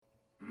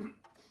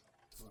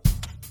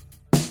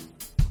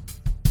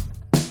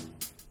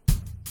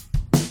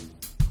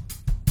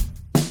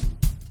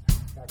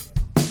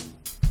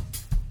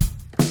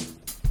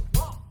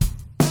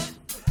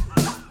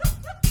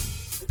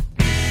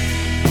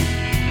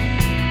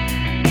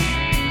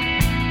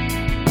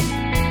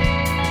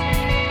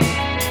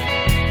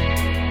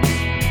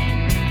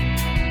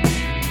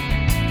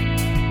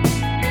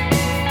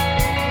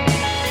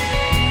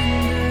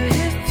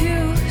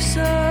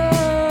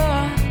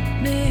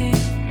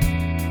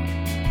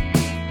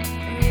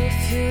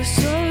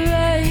so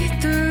right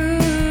through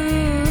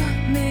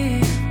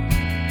me.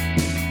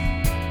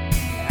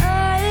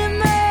 I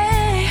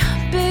may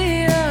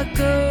be a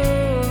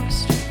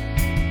ghost,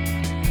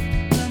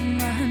 but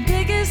my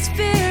biggest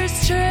fear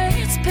is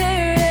transparency.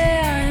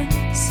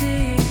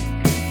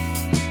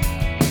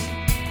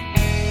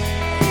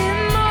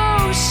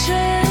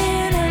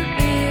 Emotion and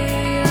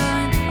being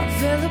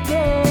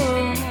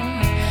unavailable.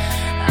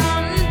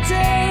 I'm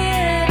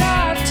dead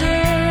after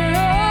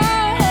all.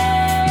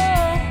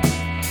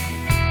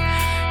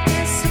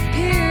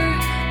 Disappear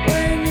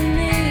when you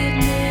need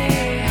me.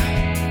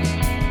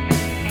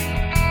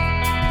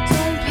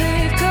 Don't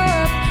pick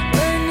up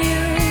when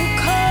you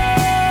call.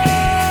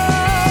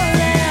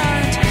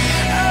 And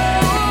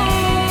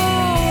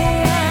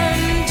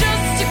I'm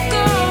just a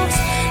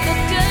ghost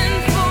looking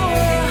for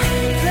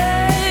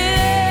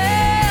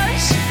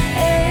flesh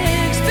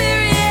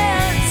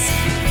experience.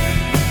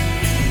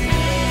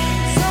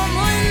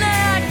 Someone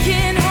that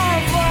can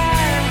hold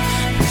while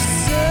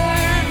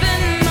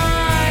preserving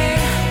my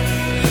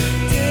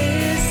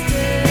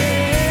distance.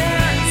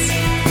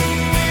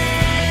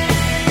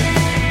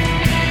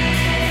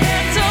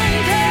 Phantom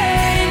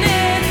pain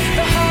in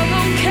the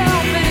hollow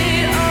cavity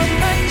of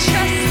my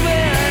chest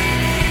where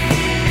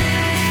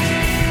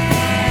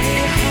my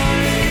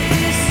heart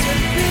used to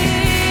be.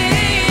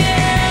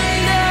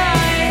 And I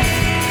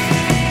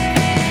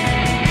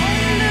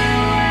wonder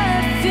why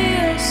I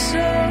feel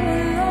so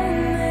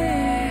lonely.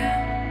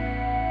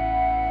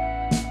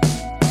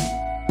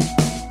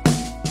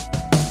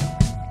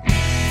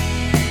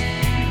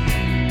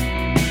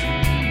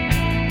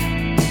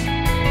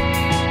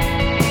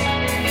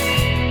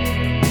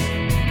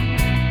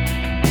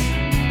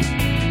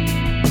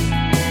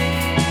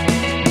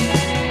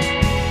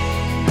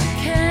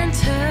 Can't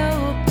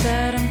help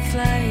that I'm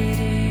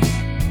flighty.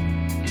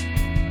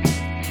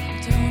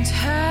 Don't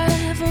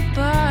have a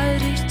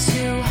body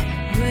to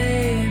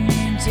weigh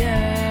me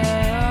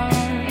down.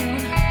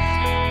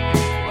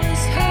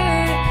 Was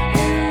hurt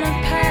in my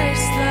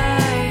past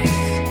life.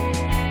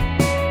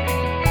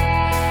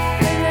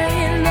 Lay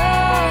in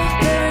love,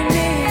 bury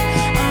me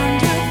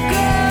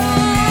underground.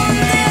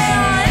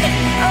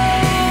 I'm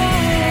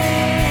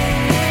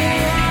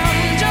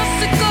just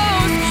a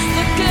ghost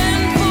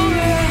looking for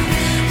a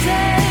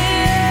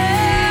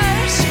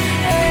flesh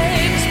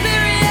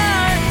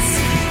experience.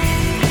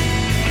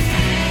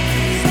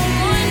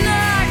 Someone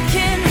I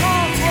can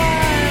hold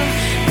while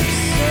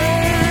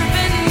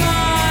preserving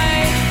my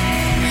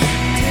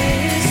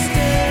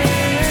distance.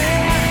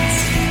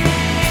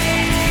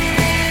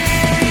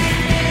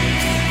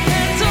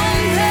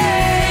 Phantom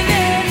pain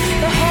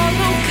in the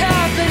hollow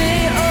cavity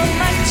of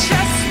my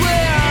chest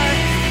where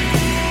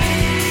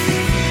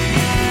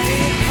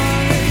my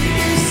heart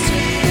used to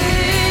be.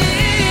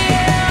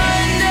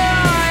 And I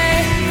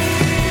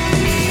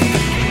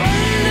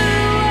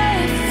wonder why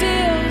I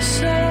feel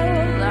so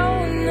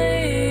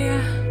lonely.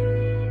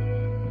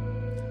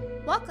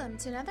 Welcome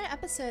to another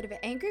episode of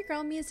Angry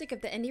Girl Music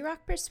of the Indie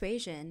Rock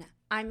Persuasion.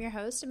 I'm your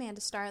host,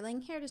 Amanda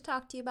Starling, here to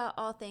talk to you about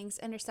all things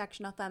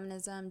intersectional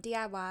feminism,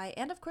 DIY,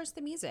 and of course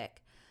the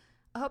music.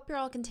 I hope you're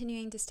all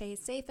continuing to stay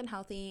safe and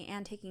healthy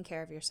and taking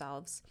care of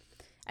yourselves.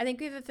 I think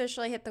we've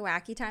officially hit the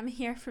wacky time of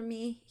year for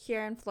me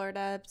here in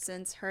Florida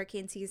since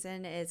hurricane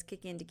season is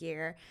kicking into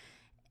gear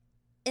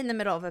in the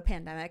middle of a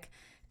pandemic.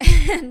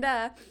 And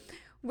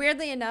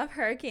weirdly enough,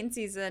 hurricane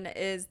season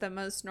is the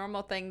most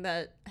normal thing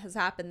that has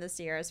happened this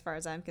year as far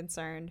as I'm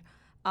concerned.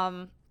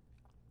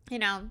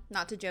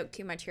 Not to joke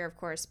too much here, of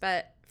course,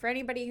 but for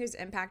anybody who's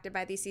impacted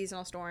by these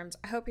seasonal storms,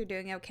 I hope you're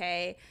doing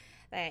okay,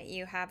 that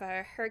you have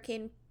a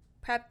hurricane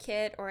prep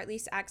kit or at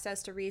least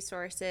access to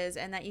resources,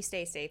 and that you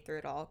stay safe through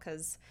it all,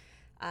 because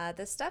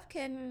this stuff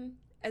can,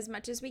 as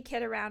much as we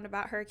kid around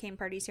about hurricane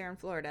parties here in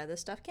Florida,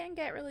 this stuff can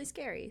get really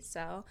scary.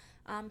 So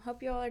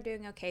hope you all are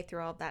doing okay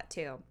through all of that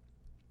too.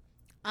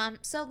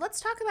 So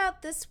let's talk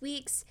about this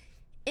week's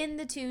In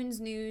the Tunes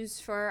news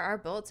for our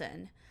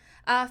bulletin.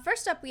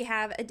 First up, we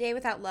have A Day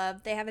Without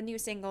Love. They have a new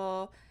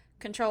single,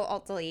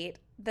 Control-Alt-Delete.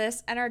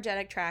 This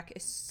energetic track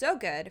is so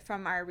good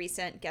from our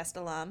recent guest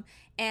alum,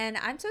 and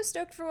I'm so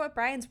stoked for what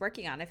Brian's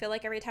working on. I feel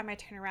like every time I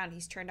turn around,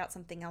 he's turned out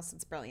something else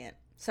that's brilliant.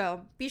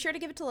 So be sure to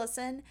give it a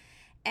listen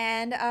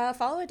and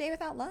follow A Day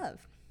Without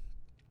Love.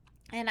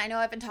 And I know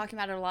I've been talking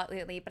about it a lot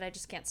lately, but I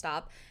just can't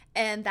stop.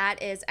 And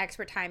that is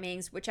Expert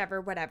Timings,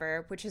 Whichever,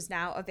 Whatever, which is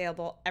now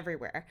available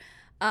everywhere.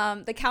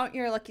 The Count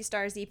Your Lucky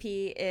Stars EP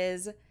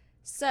is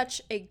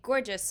such a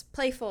gorgeous,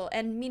 playful,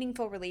 and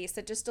meaningful release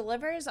that just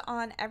delivers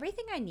on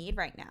everything I need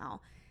right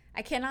now.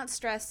 I cannot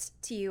stress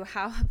to you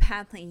how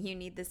badly you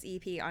need this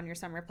EP on your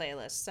summer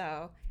playlist,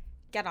 so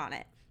get on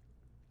it.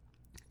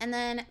 And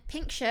then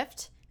Pink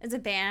Shift is a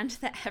band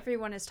that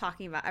everyone is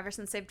talking about ever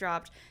since they've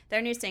dropped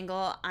their new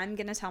single, I'm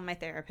Gonna Tell My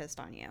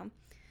Therapist on You.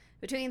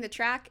 Between the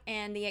track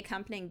and the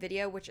accompanying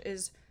video, which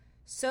is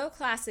so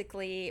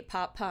classically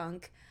pop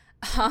punk,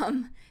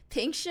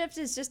 Pink Shift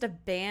is just a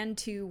band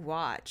to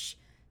watch.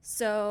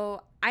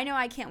 So I know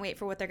I can't wait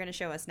for what they're going to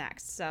show us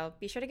next. So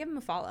be sure to give them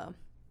a follow.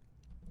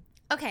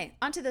 Okay,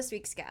 on to this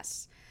week's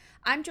guests.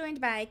 I'm joined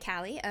by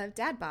Callie of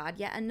Dad Bod,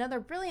 yet another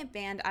brilliant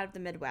band out of the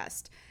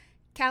Midwest.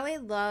 Callie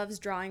loves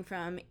drawing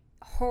from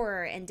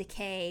horror and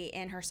decay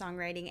in her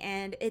songwriting,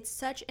 and it's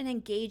such an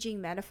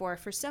engaging metaphor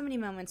for so many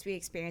moments we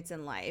experience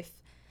in life.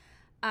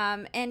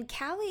 And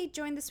Callie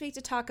joined this week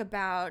to talk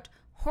about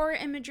horror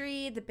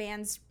imagery, the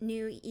band's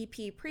new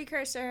EP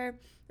Precursor,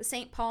 the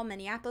St. Paul,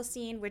 Minneapolis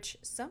scene, which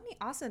so many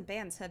awesome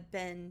bands have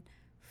been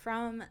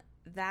from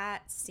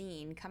that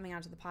scene coming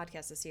onto the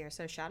podcast this year.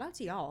 So shout out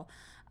to y'all.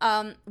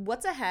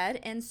 What's ahead,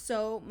 and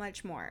so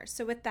much more.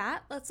 So with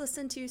that, let's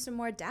listen to some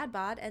more Dad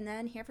Bod and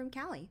then hear from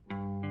Callie.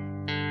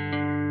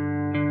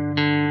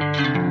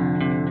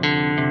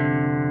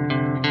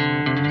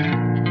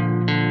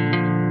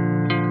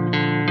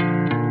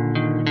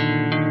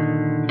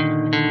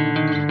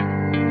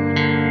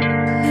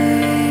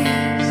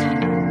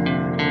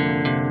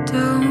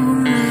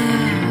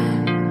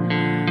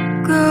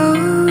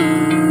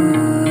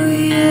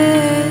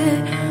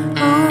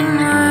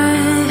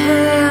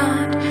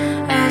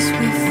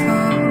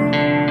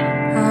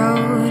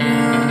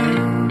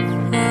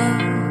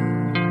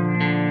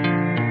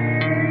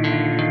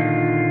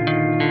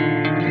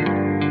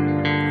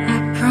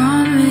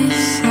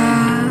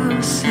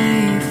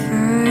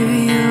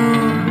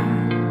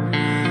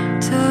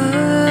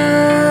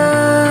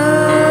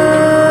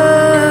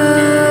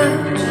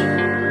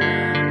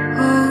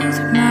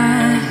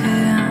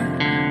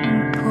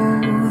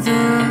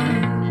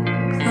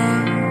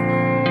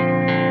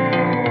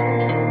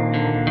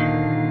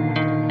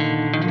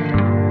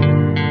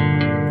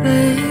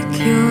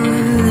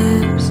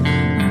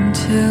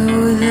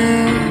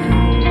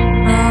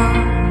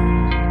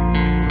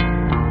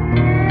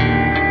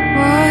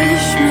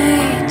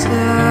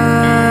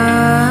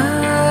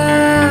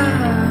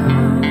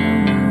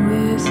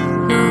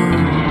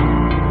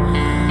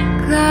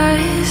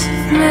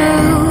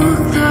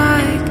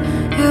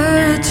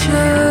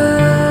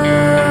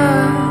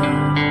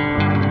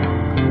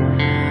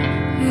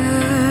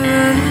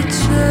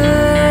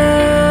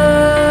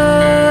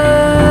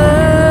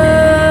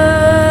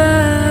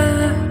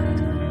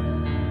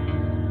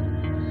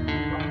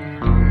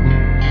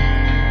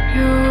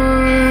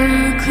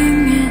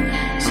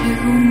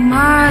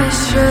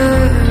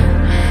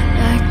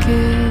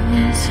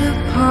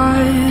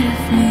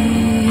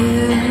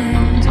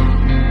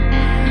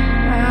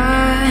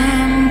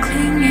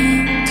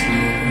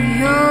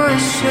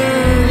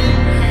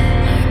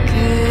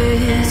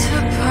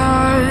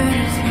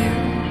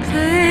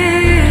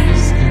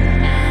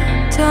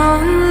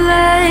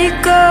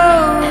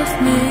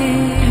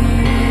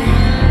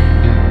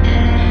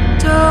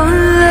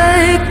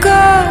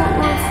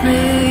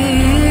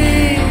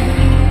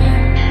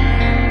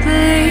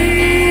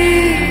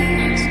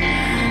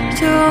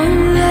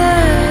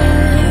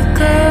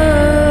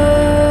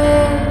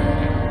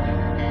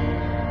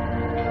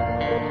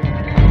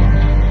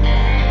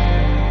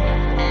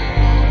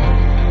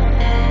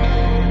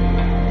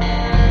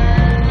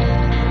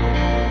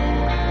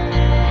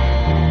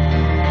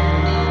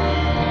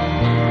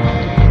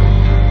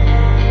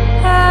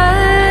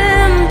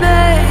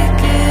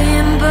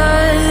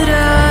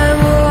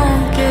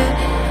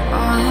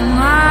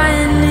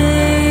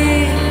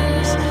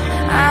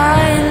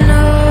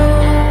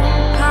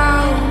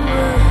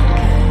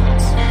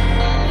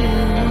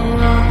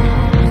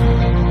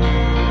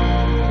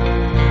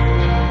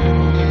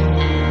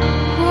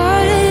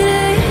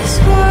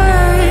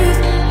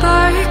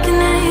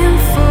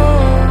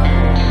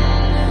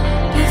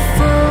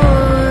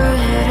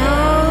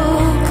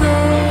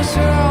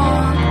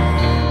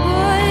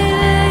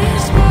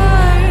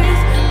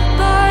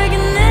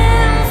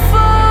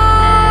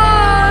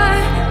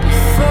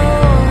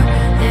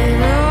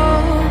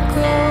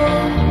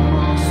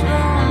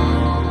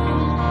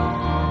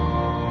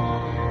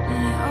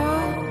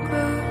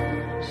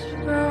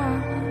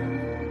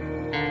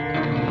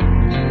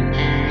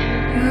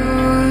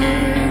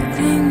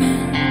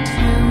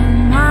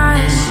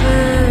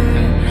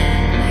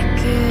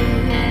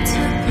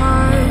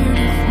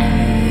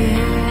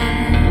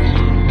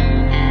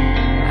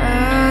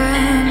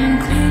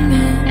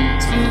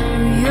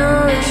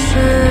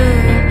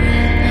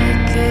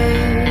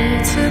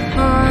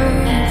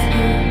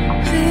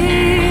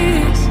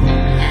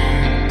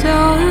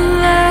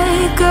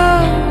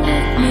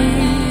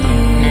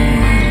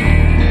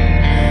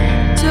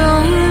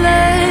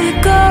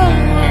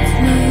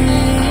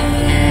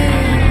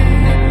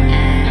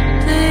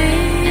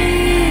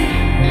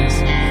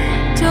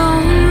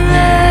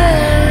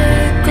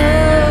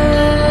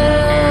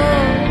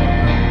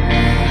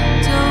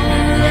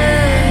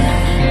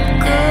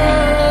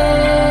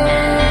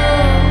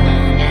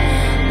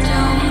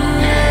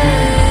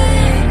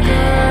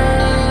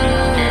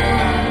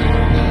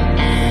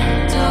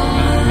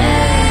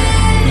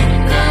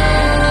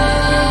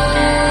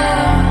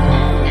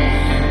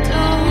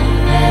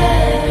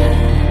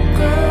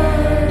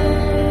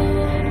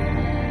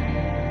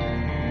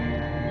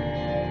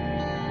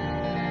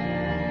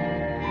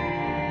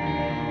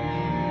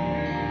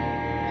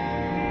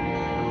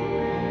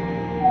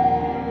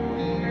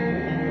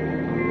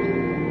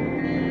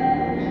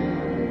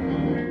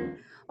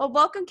 Well,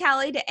 welcome,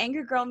 Callie, to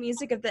Angry Girl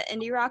Music of the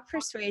Indie Rock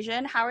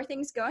Persuasion. How are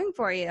things going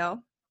for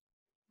you?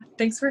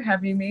 Thanks for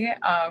having me.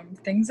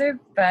 Things have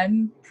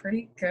been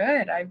pretty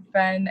good. I've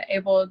been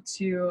able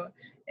to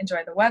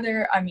enjoy the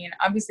weather. I mean,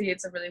 obviously,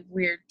 it's a really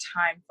weird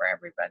time for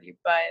everybody,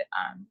 but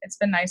it's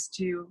been nice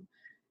to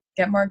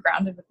get more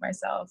grounded with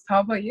myself. How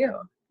about you?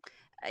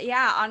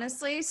 Yeah,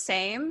 honestly,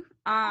 same.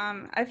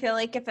 I feel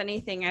like if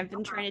anything, I've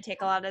been trying to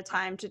take a lot of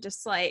time to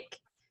just like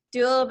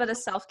do a little bit of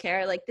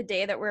self-care. Like the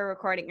day that we're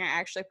recording, I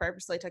actually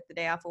purposely took the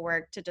day off of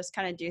work to just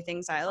kind of do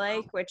things I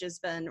like, which has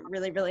been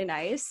really, really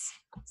nice.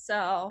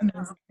 So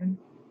Amazing.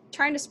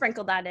 trying to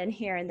sprinkle that in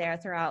here and there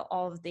throughout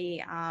all of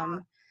the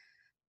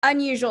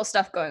unusual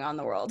stuff going on in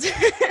the world.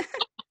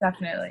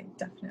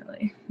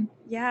 Definitely.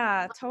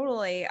 Yeah,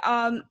 totally.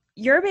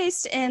 You're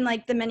based in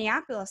like the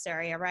Minneapolis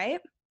area, right?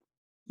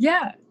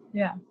 Yeah.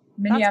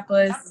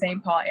 Minneapolis,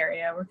 St. Paul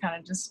area. We're kind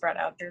of just spread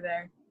out through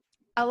there.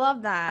 I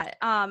love that.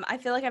 I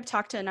feel like I've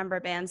talked to a number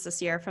of bands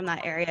this year from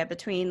that area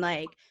between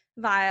like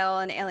Vile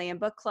and Alien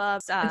Book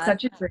Clubs. It's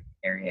such a great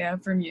area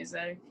for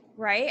music.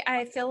 Right?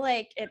 I feel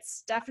like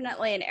it's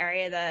definitely an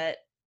area that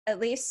at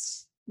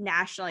least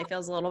nationally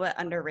feels a little bit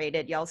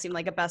underrated. Y'all seem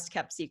like a best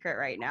kept secret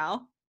right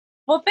now.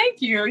 Well,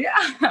 thank you.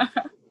 Yeah.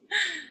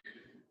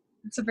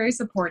 It's a very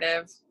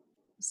supportive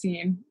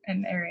scene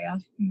and area.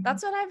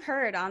 That's what I've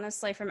heard,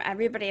 honestly, from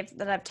everybody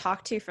that I've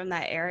talked to from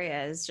that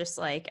area is just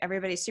like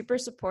everybody's super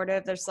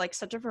supportive. There's like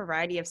such a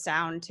variety of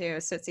sound too.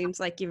 So it seems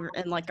like you're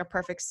in like a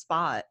perfect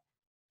spot.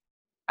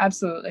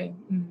 Absolutely.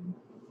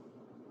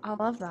 I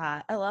love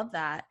that. I love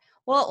that.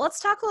 Well, let's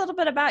talk a little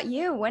bit about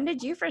you. When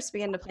did you first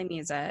begin to play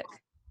music?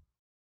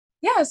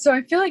 Yeah, so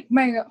I feel like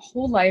my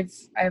whole life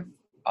I've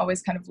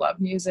always kind of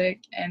loved music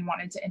and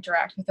wanted to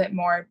interact with it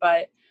more,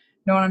 but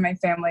no one in my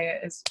family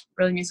is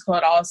really musical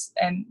at all.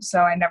 And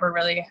so I never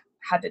really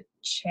had the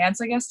chance,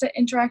 I guess, to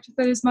interact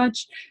with it as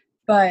much.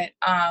 But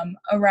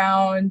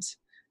around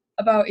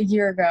about a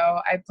year ago,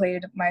 I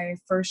played my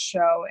first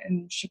show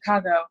in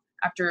Chicago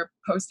after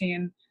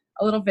posting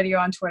a little video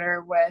on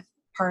Twitter with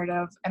part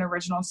of an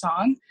original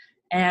song,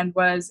 and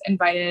was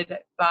invited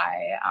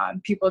by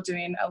people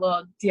doing a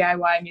little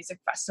DIY music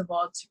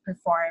festival to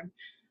perform.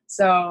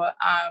 So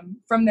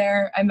from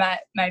there, I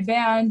met my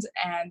band,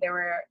 and they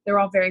were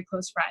all very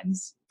close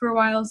friends for a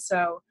while.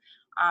 So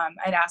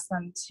I'd asked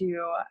them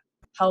to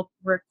help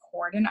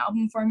record an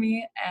album for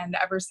me, and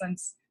ever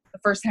since the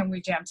first time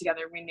we jammed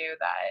together, we knew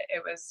that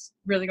it was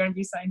really going to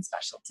be something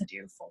special to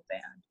do full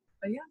band.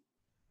 But yeah.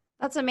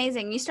 That's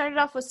amazing. You started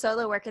off with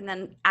solo work and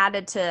then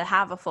added to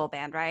have a full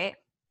band, right?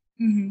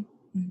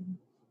 Mm-hmm. Mm-hmm.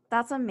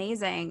 That's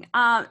amazing.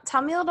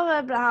 Tell me a little bit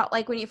about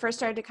like when you first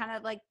started to kind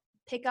of like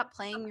pick up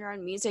playing your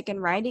own music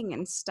and writing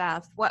and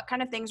stuff. What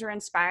kind of things were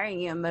inspiring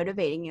you and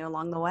motivating you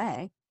along the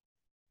way?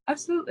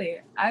 Absolutely.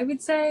 I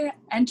would say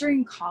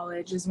entering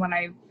college is when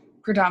I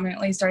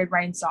predominantly started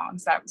writing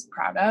songs that I was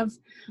proud of.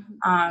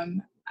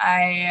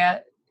 I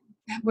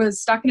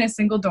was stuck in a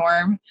single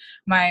dorm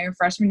my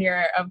freshman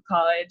year of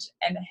college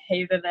and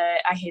hated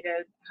it. I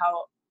hated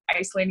how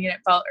isolating it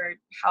felt, or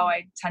how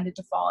I tended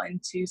to fall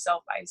into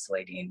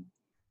self-isolating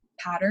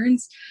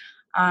patterns.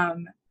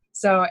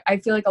 So I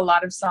feel like a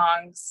lot of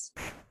songs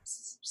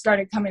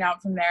started coming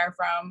out from there,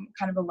 from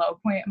kind of a low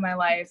point in my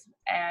life.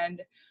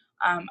 And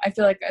I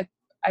feel like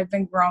I've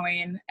been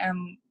growing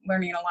and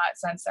learning a lot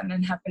since then,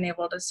 and have been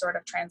able to sort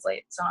of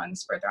translate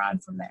songs further on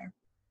from there.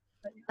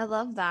 I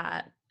love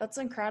that. That's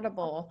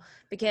incredible,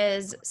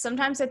 because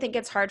sometimes I think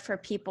it's hard for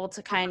people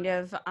to kind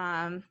of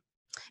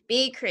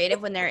be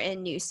creative when they're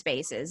in new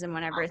spaces and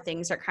whenever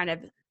things are kind of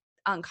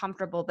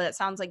uncomfortable. But it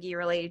sounds like you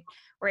really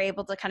were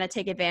able to kind of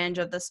take advantage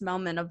of this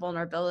moment of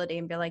vulnerability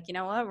and be like, you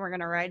know what, we're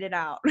going to write it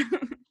out.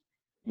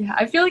 Yeah,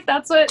 I feel like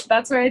that's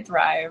where I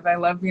thrive. I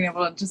love being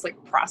able to just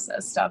like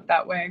process stuff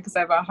that way, because I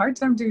have a hard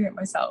time doing it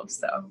myself.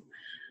 So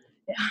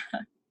yeah.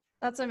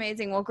 That's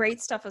amazing. Well, great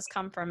stuff has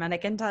come from it. I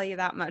can tell you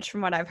that much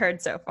from what I've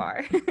heard so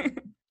far.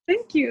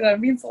 Thank you.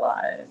 That means a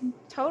lot.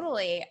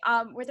 Totally.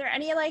 Were there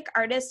any like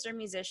artists or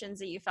musicians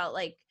that you felt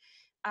like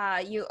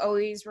you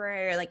always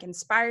were like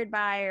inspired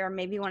by, or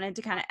maybe wanted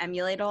to kind of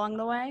emulate along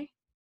the way?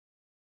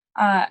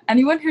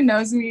 Anyone who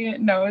knows me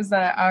knows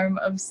that I'm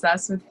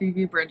obsessed with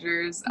Phoebe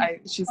Bridgers.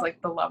 She's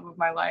like the love of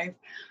my life.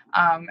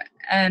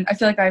 And I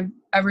feel like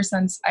ever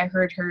since I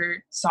heard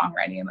her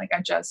songwriting, like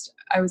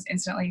I was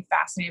instantly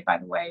fascinated by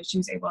the way she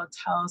was able to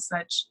tell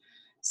such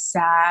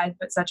sad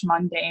but such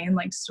mundane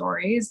like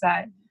stories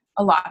that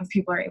a lot of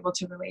people are able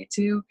to relate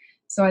to.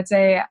 So I'd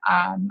say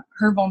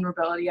her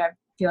vulnerability, I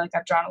feel like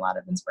I've drawn a lot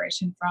of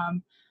inspiration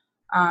from.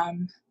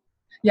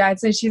 Yeah, I'd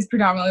say she's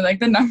predominantly like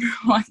the number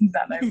one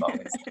that I've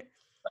always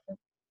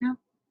yeah.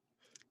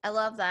 I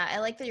love that. I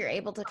like that you're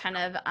able to kind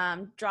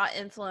of draw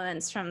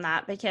influence from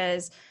that,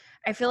 because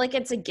I feel like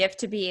it's a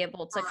gift to be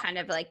able to kind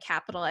of like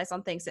capitalize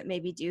on things that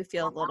maybe do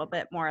feel a little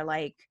bit more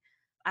like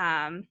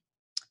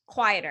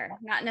quieter,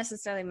 not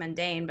necessarily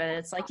mundane, but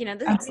it's like, you know,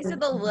 these are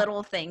the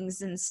little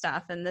things and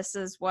stuff. And this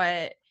is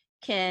what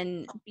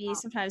can be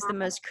sometimes the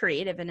most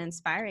creative and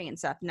inspiring and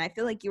stuff. And I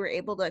feel like you were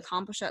able to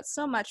accomplish that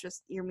so much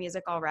with your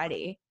music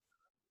already.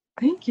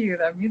 Thank you.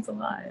 That means a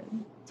lot.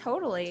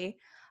 Totally.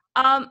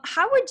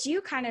 How would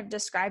you kind of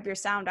describe your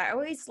sound? I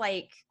always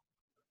like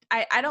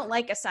I don't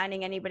like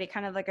assigning anybody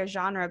kind of like a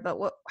genre, but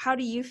how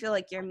do you feel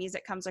like your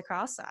music comes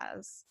across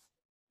as?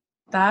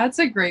 That's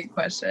a great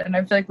question. I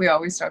feel like we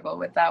always struggle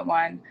with that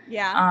one.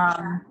 Yeah.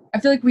 I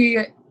feel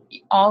like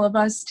all of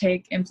us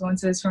take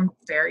influences from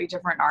very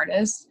different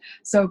artists.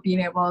 So being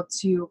able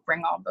to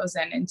bring all of those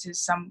into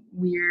some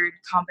weird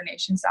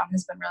combination sound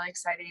has been really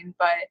exciting.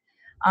 But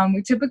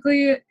we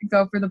typically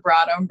go for the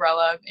broad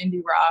umbrella of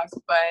indie rock,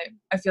 but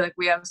I feel like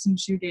we have some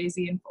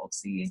shoegazy and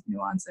folksy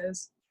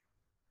nuances.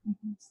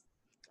 Mhm.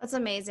 That's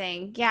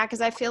amazing. Yeah,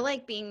 because I feel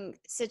like being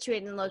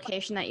situated in the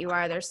location that you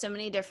are, there's so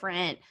many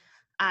different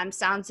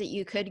sounds that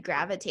you could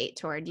gravitate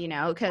toward,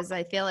 because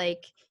I feel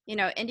like,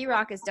 indie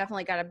rock has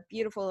definitely got a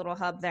beautiful little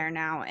hub there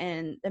now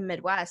in the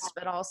Midwest,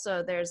 but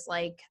also there's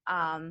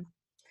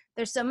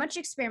so much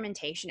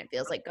experimentation, it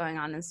feels like, going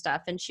on and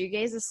stuff. And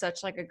shoegaze is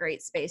such like a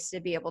great space to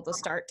be able to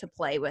start to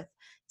play with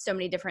so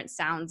many different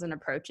sounds and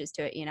approaches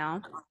to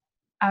it.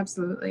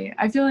 Absolutely.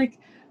 I feel like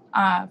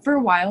for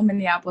a while,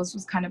 Minneapolis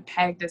was kind of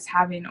pegged as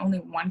having only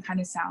one kind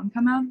of sound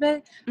come out of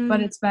it,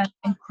 but Mm, it's been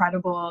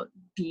incredible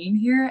being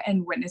here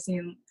and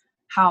witnessing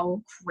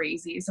how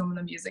crazy some of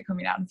the music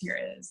coming out of here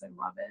is. I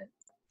love it.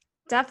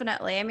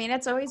 definitely. I mean,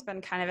 it's always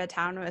been kind of a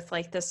town with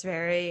like this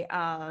very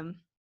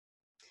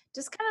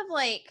just kind of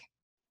like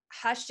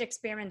hushed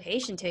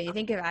experimentation to it. You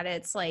think about it,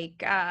 it's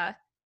like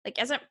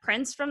isn't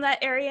Prince from that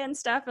area and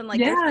stuff? And like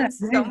there's Yeah, been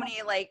so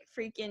many like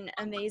freaking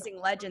amazing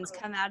legends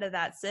come out of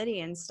that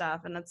city and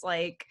stuff. And it's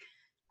like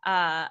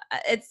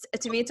it's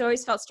to me it's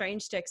always felt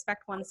strange to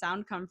expect one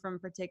sound come from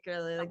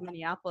particularly like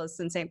Minneapolis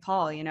and St.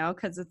 Paul,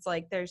 because it's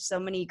like there's so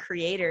many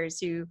creators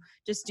who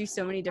just do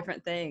so many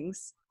different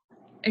things.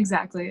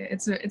 exactly.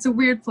 It's a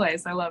weird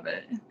place. I love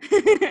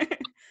it.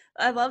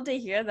 I love to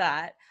hear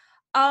that.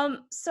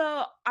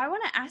 So I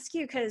want to ask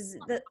you because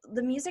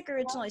the music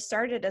originally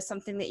started as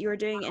something that you were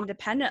doing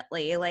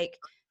independently. Like,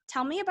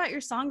 tell me about your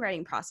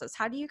songwriting process.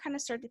 How do you kind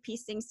of start to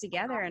piece things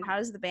together, and how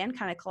does the band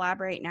kind of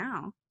collaborate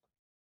now?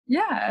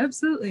 Yeah,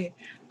 absolutely.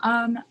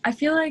 I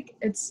feel like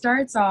it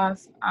starts off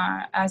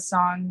as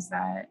songs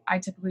that I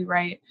typically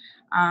write.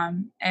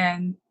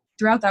 And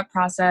throughout that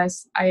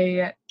process,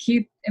 I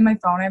keep in my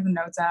phone, I have a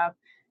notes app,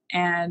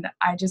 and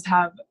I just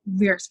have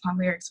lyrics upon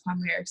lyrics upon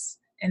lyrics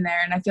in there.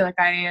 And I feel like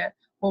I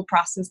will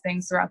process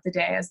things throughout the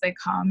day as they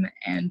come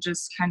and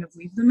just kind of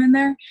leave them in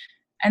there.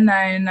 And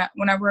then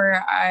whenever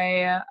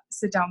I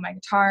sit down with my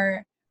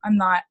guitar, I'm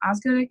not as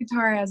good at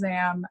guitar as I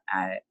am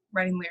at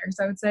writing lyrics,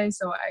 I would say.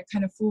 So I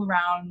kind of fool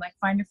around, like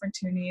find different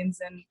tunings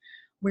and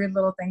weird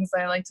little things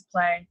that I like to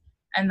play,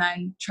 and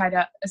then try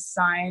to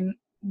assign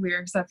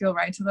lyrics that feel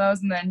right to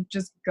those, and then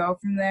just go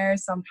from there.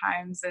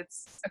 Sometimes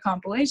it's a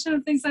compilation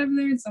of things I've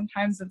learned,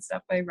 sometimes it's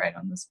stuff I write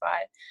on the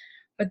spot.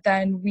 But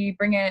then we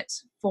bring it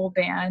full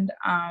band.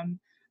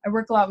 I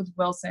work a lot with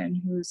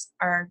Wilson, who's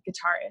our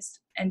guitarist,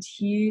 and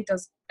he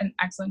does an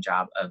excellent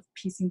job of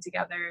piecing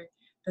together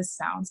the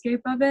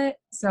soundscape of it.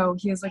 So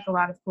he has like a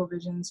lot of cool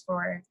visions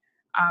for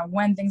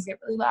when things get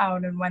really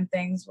loud and when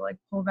things will like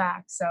pull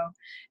back. So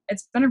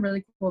it's been a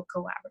really cool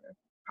collaborative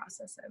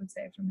process, I would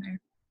say, from there.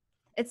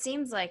 It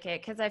seems like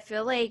it because I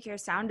feel like your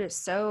sound is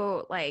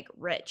so like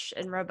rich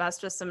and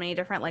robust with so many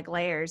different like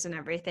layers and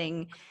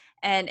everything.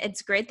 And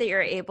it's great that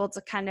you're able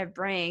to kind of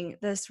bring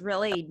this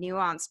really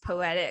nuanced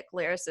poetic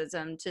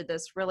lyricism to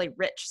this really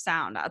rich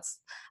sound. That's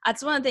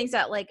one of the things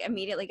that like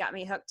immediately got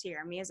me hooked to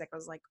your music. I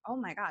was like, oh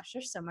my gosh,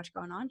 there's so much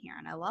going on here,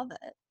 and I love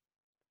it.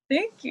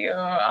 Thank you.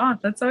 Oh,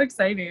 that's so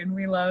exciting.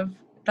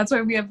 That's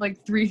why we have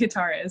like three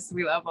guitarists.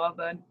 We love all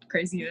the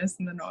craziness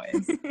and the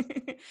noise.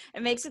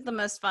 It makes it the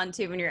most fun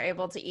too when you're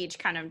able to each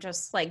kind of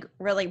just like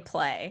really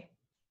play.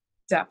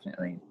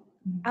 Definitely.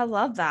 I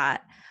love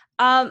that.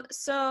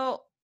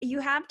 So you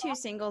have two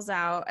singles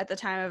out at the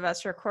time of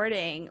us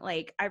recording.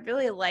 Like, I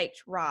really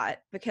liked Rot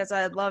because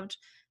I loved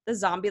the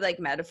zombie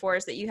like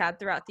metaphors that you had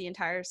throughout the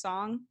entire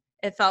song.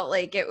 It felt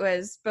like it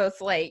was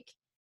both like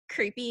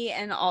creepy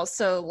and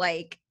also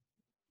like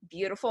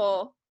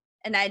beautiful.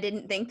 And I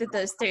didn't think that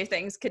those two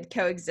things could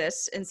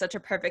coexist in such a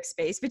perfect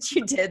space, but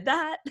you did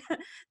that.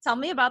 Tell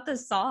me about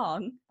this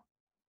song.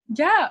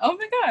 Yeah. Oh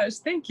my gosh.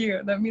 Thank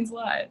you. That means a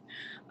lot.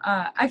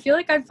 I feel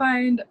like I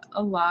find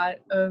a lot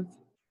of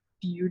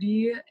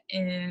beauty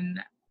in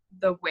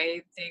the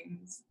way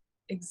things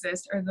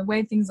exist, or the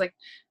way things like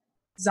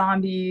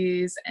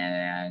zombies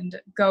and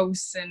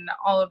ghosts and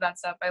all of that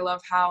stuff. I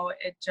love how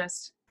it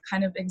just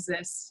kind of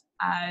exists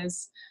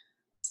as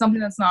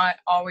something that's not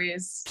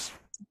always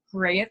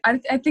great. I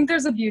think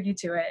there's a beauty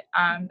to it.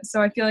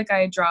 So I feel like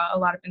I draw a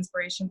lot of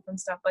inspiration from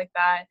stuff like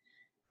that.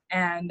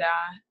 And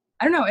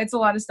I don't know, it's a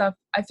lot of stuff.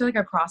 I feel like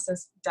I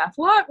process death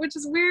a lot, which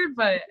is weird,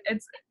 but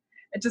it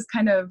just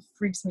kind of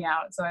freaks me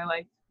out. So I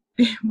like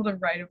being able to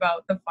write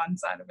about the fun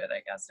side of it,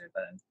 I guess, or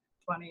the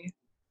funny.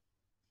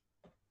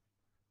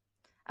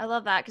 I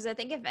love that because I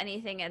think if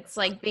anything, it's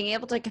like being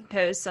able to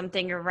compose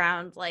something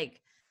around like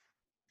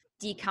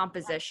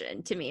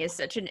decomposition to me is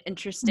such an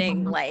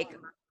interesting Mhm. like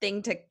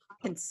thing to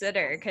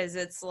consider because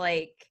it's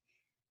like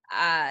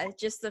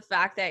just the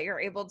fact that you're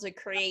able to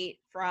create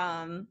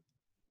from,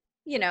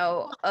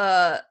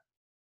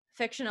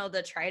 fictional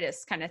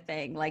detritus kind of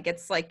thing. Like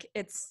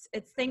it's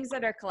things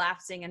that are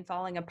collapsing and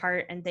falling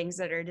apart and things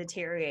that are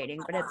deteriorating,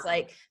 but it's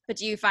like, but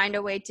do you find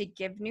a way to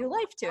give new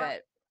life to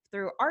it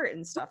through art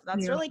and stuff?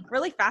 That's Yeah. really,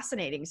 really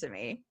fascinating to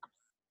me.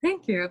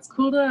 Thank you. It's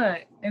cool to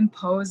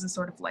impose a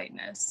sort of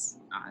lightness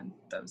on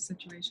those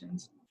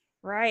situations.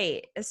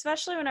 Right.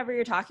 Especially whenever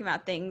you're talking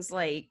about things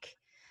like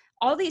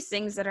all these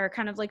things that are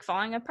kind of like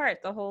falling apart,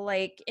 the whole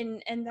like,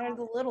 and they're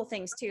the little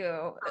things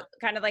too,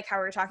 kind of like how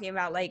we're talking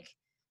about like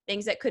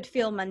things that could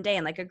feel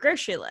mundane, like a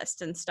grocery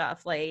list and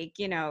stuff. Like,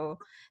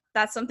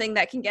 that's something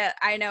that can get,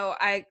 I know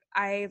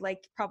I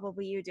like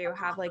probably you do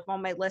have like all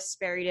my lists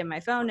buried in my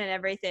phone and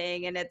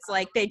everything. And it's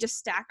like, they just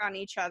stack on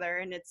each other.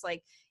 And it's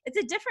like, it's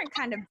a different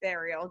kind of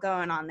burial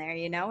going on there.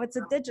 It's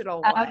a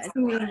digital one.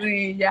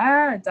 Absolutely.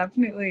 Yeah,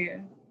 definitely.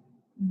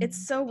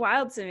 It's so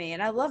wild to me.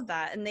 And I love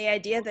that. And the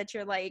idea that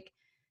you're like,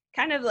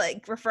 kind of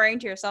like referring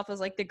to yourself as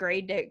like the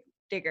grave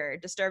digger,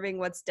 disturbing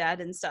what's dead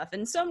and stuff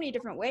in so many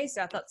different ways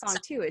throughout that song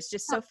too. It's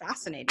just so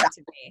fascinating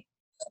to me.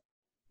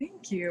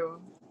 Thank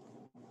you.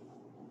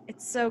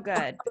 It's so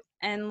good.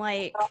 And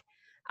like,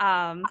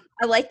 I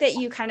like that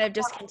you kind of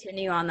just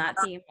continue on that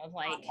theme of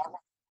like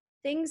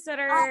things that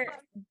are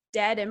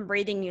dead and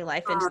breathing new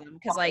life into them.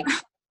 Cause like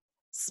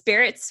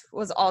Spirits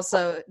was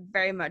also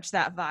very much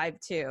that vibe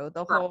too.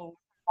 The whole,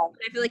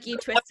 I feel like you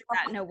twisted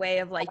that in a way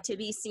of like to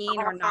be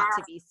seen or not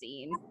to be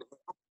seen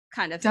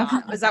kind of thought.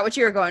 Definitely. Was that what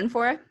you were going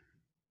for?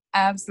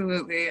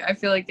 Absolutely. I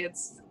feel like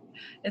it's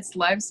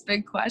life's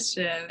big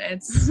question.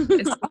 It's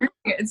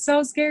it's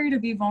so scary to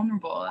be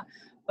vulnerable,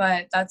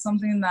 but that's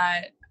something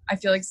that I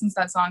feel like since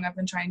that song I've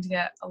been trying to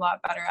get a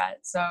lot better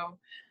at. So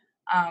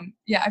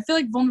yeah, I feel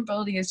like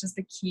vulnerability is just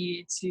the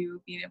key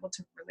to being able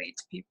to relate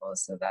to people.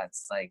 So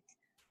that's like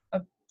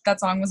that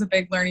song was a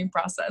big learning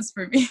process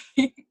for me.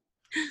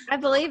 I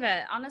believe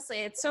it.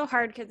 Honestly, it's so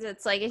hard because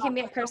it's like it can be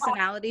a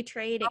personality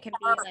trait. It can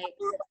be like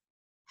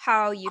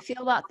how you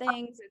feel about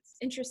things. It's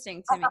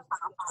interesting to me.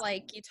 It's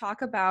like you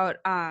talk about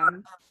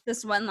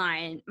this one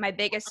line, my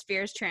biggest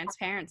fear is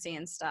transparency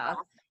and stuff.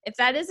 If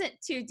that isn't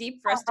too deep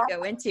for us to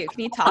go into, can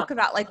you talk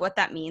about like what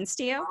that means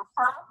to you?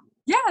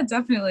 Yeah,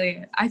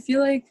 definitely. I feel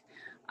like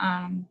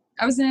I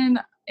was in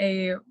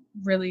a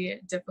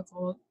really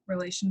difficult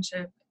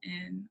relationship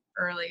in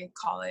early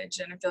college,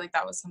 and I feel like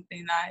that was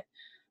something that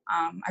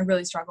I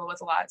really struggle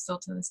with a lot still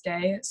to this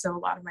day. So a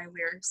lot of my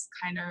lyrics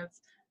kind of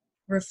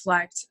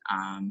reflect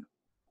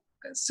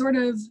sort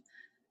of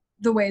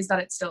the ways that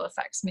it still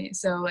affects me.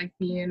 So like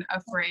being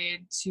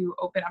afraid to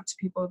open up to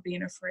people,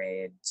 being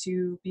afraid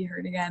to be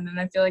hurt again. And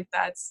I feel like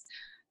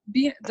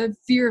the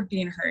fear of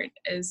being hurt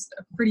is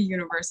a pretty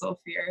universal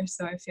fear.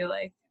 So I feel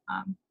like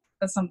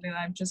that's something that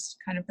I've just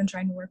kind of been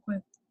trying to work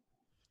with.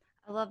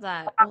 I love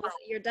that. Well,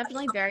 you're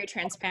definitely very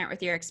transparent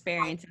with your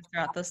experiences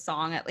throughout the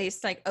song, at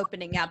least like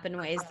opening up in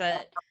ways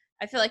that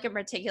I feel like in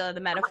particular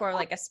the metaphor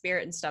like a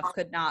spirit and stuff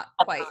could not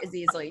quite as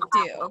easily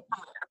do.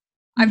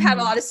 I've had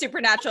a lot of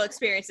supernatural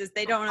experiences.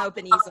 They don't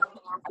open easily.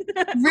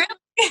 Really?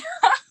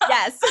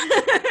 Yes.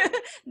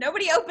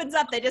 Nobody opens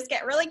up. They just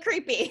get really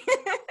creepy.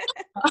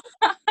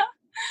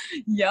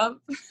 Yep.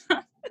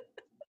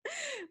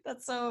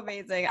 That's so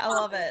amazing. I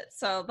love it.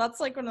 So that's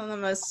like one of the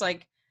most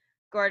like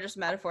gorgeous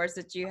metaphors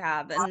that you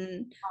have.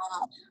 And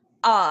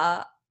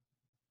I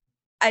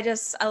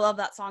love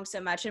that song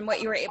so much. And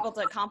what you were able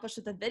to accomplish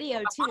with the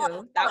video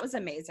too. That was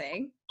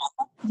amazing.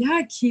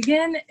 Yeah,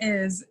 Keegan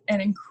is an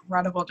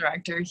incredible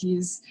director.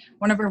 He's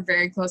one of our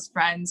very close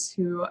friends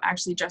who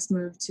actually just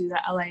moved to the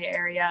LA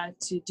area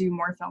to do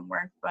more film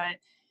work, but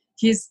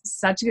he's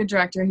such a good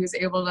director who's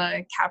able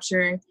to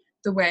capture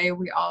the way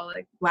we all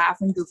like laugh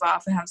and goof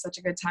off and have such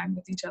a good time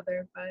with each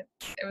other. But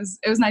it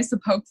was nice to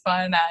poke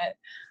fun at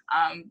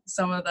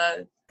some of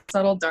the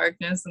subtle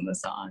darkness in the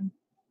song.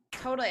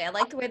 Totally. I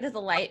like the way that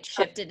the light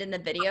shifted in the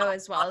video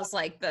as well as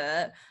like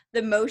the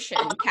motion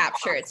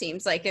capture, it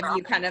seems like, of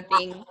you kind of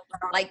being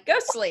like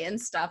ghostly and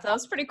stuff. That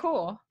was pretty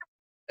cool.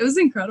 It was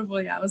incredible.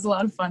 Yeah, it was a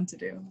lot of fun to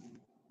do.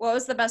 What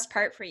was the best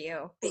part for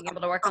you being able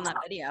to work on that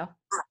video?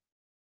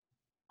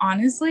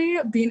 Honestly,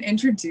 being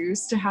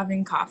introduced to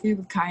having coffee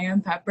with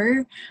cayenne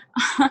pepper.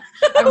 I've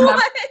never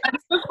had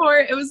this before.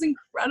 It was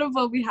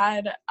incredible. We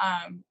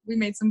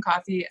made some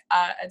coffee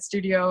at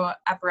Studio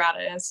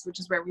Apparatus, which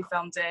is where we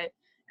filmed it.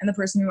 And the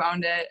person who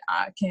owned it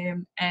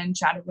came and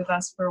chatted with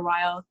us for a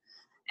while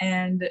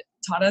and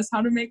taught us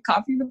how to make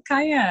coffee with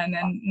cayenne.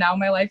 And now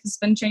my life has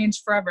been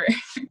changed forever.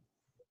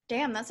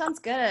 Damn, that sounds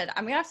good.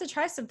 I'm gonna have to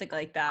try something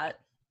like that.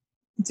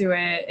 Do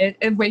it.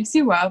 It wakes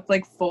you up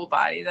like full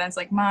body. That's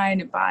like mind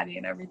and body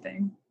and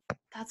everything.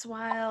 That's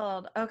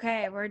wild.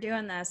 Okay, we're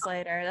doing this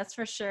later. That's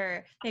for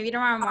sure. Maybe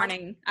tomorrow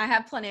morning. I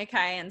have plenty of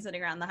cayenne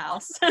sitting around the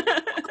house.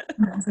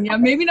 Yeah,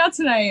 maybe not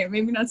tonight.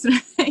 Maybe not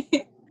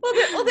tonight.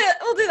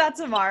 We'll do that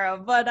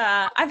tomorrow. But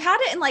I've had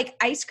it in like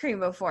ice cream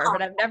before,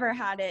 but I've never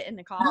had it in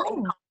the coffee.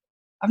 Oh,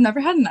 I've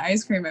never had an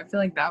ice cream. I feel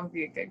like that would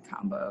be a good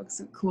combo because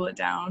it would cool it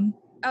down.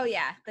 Oh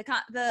yeah,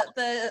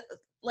 the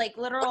like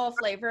literal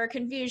flavor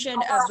confusion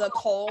of the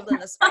cold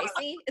and the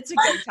spicy. It's a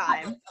good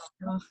time.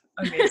 Oh,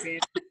 amazing.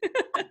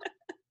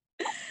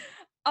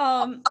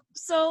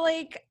 So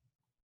like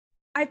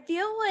I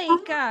feel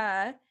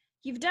like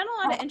you've done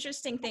a lot of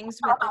interesting things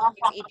with the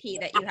new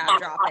EP that you have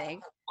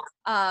dropping.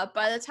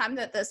 By the time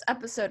that this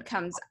episode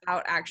comes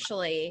out,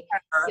 actually,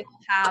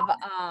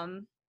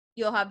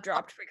 you'll have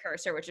dropped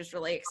Precursor, which is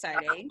really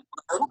exciting.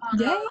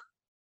 Yay!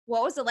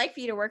 What was it like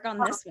for you to work on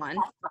this one?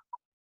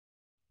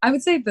 I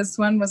would say this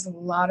one was a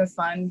lot of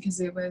fun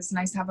because it was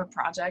nice to have a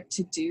project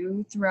to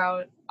do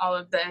throughout all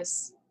of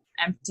this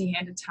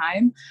empty-handed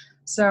time.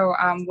 So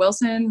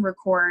Wilson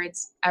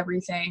records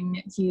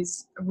everything.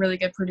 He's a really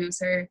good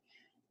producer,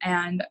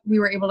 and we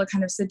were able to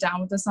kind of sit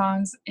down with the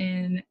songs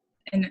and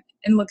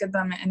look at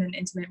them in an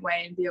intimate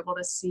way and be able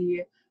to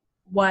see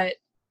what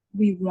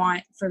we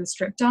want for the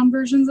stripped down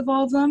versions of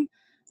all of them,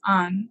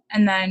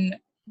 and then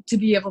to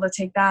be able to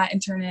take that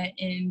and turn it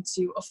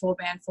into a full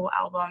band, full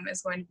album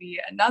is going to be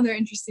another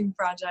interesting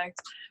project,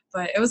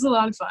 but it was a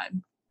lot of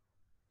fun.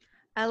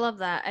 I love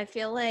that. I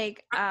feel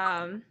like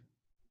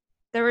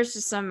there was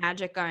just some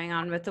magic going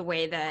on with the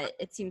way that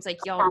it seems like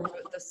y'all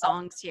wrote the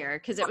songs here,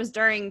 because it was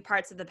during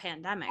parts of the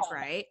pandemic,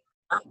 right?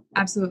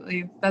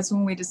 Absolutely. That's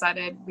when we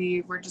decided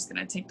we were just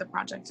going to take the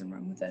project and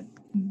run with it.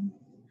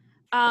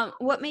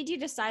 What made you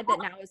decide that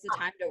now is the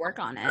time to work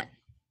on it?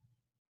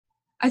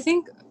 I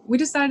think we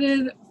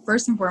decided,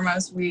 first and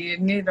foremost, we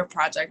needed a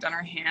project on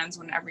our hands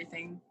when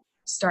everything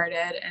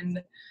started,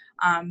 and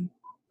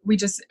we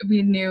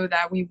knew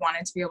that we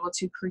wanted to be able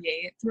to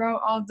create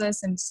throughout all of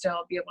this and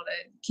still be able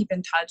to keep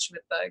in touch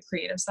with the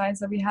creative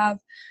sides that we have.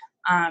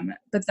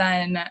 But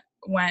then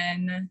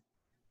when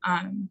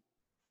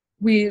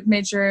we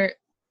made sure,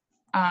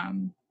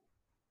 sorry,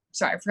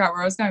 I forgot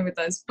where I was going with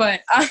this,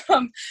 but I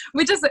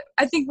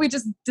think we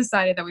just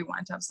decided that we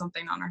wanted to have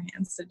something on our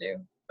hands to do.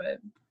 But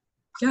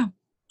yeah.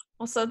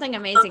 Well, something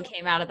amazing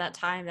came out of that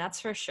time, that's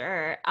for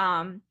sure.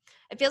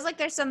 It feels like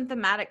there's some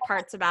thematic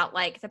parts about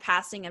like the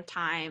passing of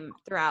time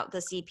throughout the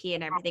CP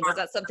and everything. Was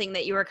that something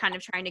that you were kind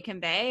of trying to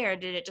convey, or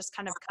did it just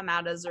kind of come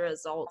out as a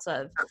result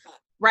of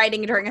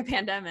writing during a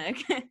pandemic?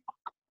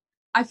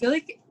 I feel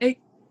like it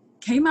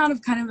came out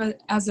of kind of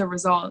as a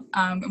result.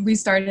 We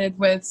started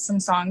with some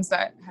songs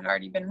that had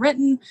already been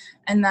written,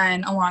 and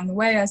then along the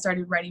way I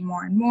started writing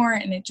more and more,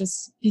 and it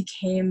just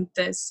became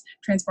this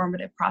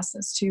transformative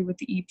process too with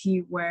the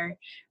EP where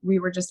we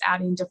were just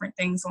adding different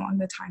things along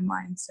the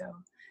timeline. So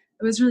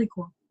it was really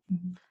cool.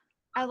 Mm-hmm.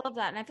 I love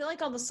that. And I feel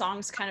like all the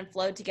songs kind of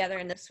flowed together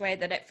in this way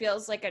that it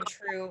feels like a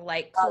true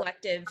like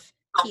collective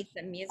piece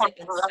of music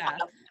and stuff.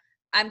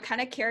 I'm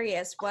kind of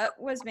curious,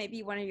 what was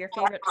maybe one of your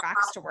favorite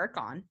tracks to work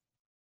on?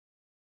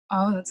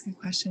 Oh, that's a good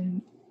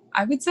question.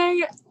 I would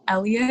say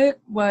Elliot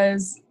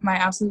was my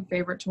absolute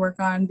favorite to work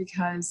on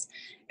because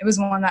it was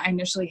one that I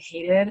initially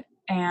hated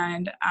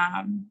and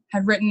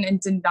had written and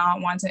did not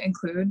want to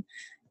include.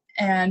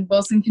 And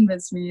Wilson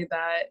convinced me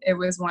that it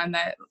was one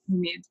that we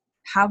needed to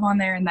have on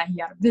there and that he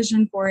had a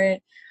vision for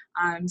it.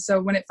 So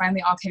when it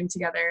finally all came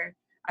together,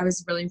 I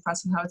was really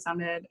impressed with how it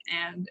sounded,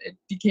 and it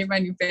became my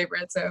new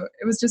favorite. So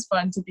it was just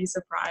fun to be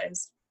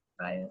surprised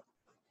by it.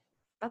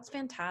 That's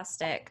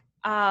fantastic.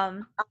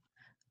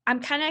 I'm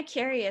kind of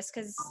curious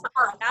because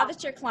now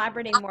that you're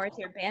collaborating more with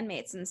your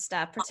bandmates and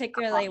stuff,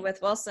 particularly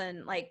with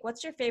Wilson, like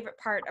what's your favorite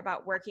part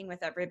about working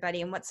with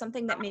everybody, and what's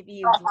something that maybe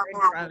you've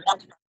learned from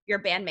your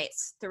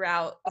bandmates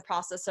throughout the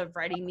process of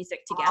writing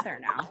music together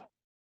now?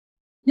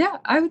 Yeah,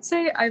 I would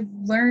say I've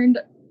learned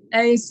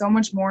so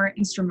much more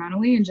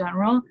instrumentally in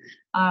general.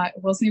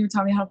 Wilson even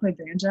taught me how to play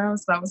banjo,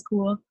 so that was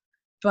cool.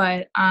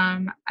 But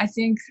I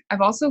think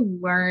I've also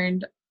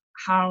learned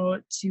how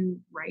to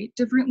write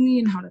differently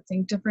and how to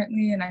think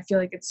differently, and I feel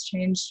like it's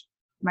changed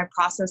my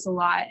process a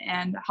lot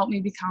and helped me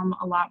become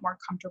a lot more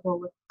comfortable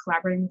with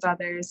collaborating with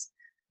others,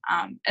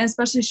 and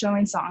especially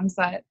showing songs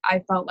that I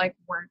felt like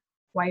weren't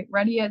quite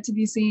ready yet to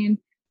be seen,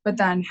 but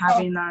then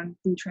having them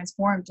be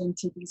transformed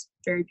into these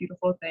very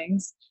beautiful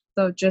things.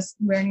 So just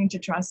learning to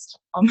trust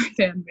all my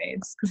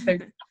bandmates because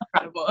they're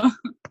incredible.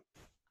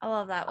 I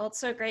love that. Well, it's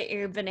so great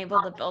you've been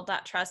able to build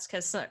that trust,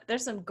 because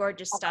there's some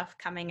gorgeous stuff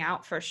coming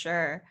out for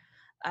sure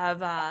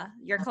of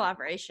your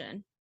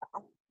collaboration.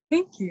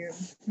 Thank you.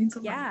 Thanks a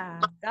lot.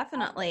 Yeah,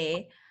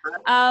 definitely.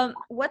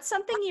 What's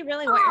something you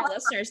really want your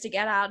listeners to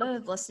get out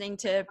of listening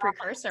to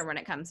Precursor when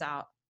it comes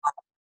out?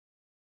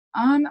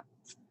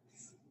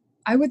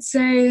 I would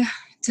say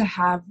to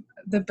have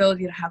the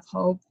ability to have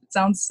hope. It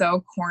sounds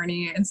so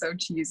corny and so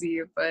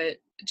cheesy, but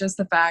just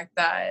the fact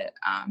that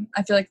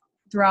I feel like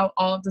throughout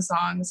all of the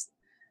songs,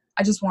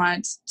 I just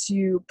want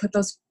to put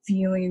those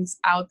feelings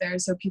out there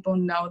so people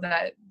know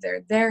that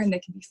they're there and they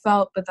can be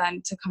felt, but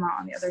then to come out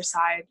on the other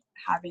side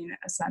having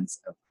a sense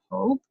of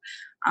hope,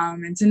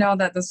 and to know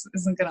that this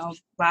isn't going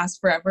to last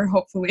forever,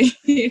 hopefully.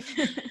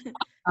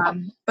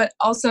 But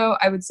also,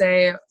 I would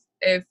say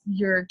if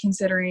you're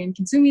considering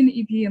consuming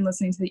the EP and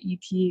listening to the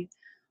EP,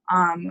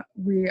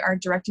 we are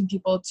directing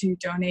people to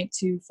donate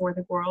to For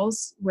the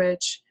Girls,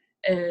 which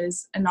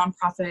is a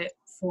nonprofit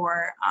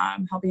for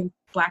helping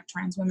Black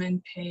trans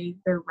women pay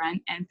their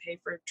rent and pay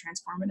for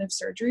transformative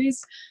surgeries,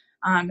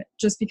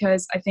 just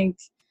because I think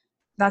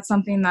that's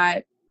something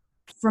that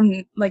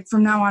from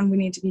now on we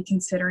need to be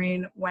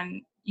considering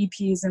when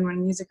EPs and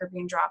when music are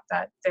being dropped,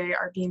 that they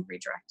are being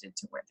redirected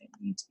to where they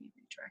need to be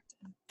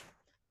redirected.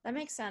 That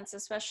makes sense,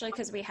 especially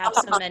because we have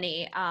so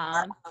many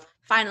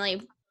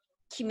finally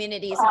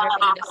communities that are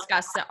being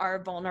discussed that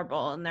are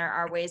vulnerable, and there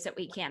are ways that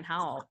we can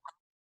help.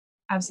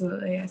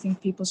 Absolutely. I think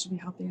people should be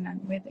helping in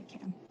any way they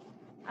can.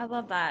 I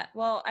love that.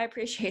 Well, I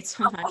appreciate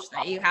so much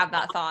that you have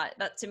that thought.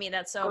 That to me,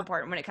 that's so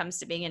important when it comes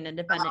to being in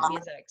independent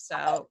music.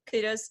 So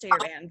kudos to your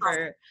band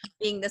for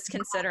being this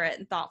considerate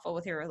and thoughtful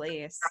with your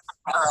release.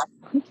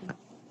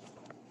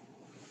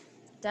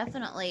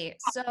 Definitely.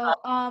 So,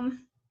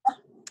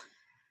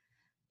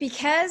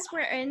 because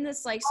we're in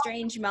this like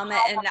strange moment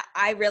and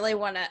I really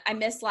I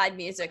miss live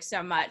music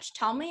so much.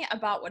 Tell me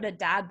about what a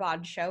dad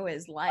bod show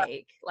is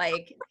like.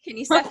 Like, can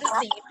you set the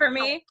scene for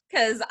me?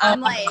 Because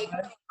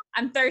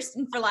I'm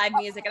thirsting for live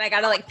music and I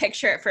gotta like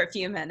picture it for a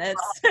few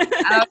minutes.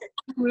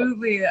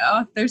 Absolutely.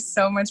 Oh, there's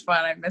so much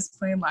fun. I miss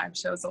playing live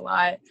shows a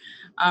lot.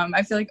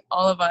 I feel like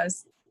all of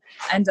us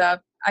end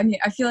up,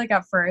 I feel like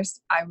at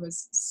first I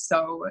was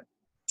so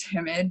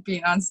timid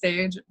being on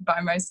stage by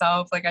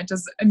myself. Like I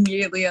just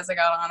immediately as I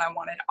got on, I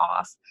wanted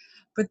off.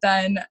 But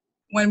then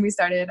when we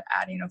started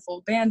adding a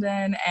full band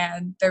in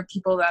and there are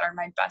people that are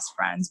my best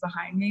friends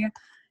behind me,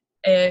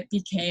 it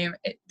became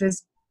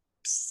this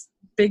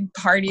big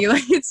party.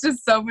 Like it's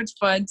just so much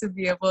fun to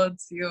be able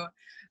to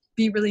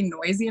be really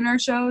noisy in our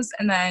shows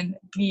and then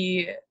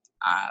be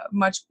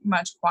much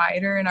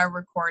quieter in our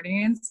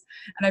recordings.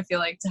 And I feel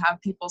like to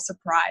have people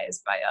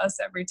surprised by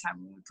us every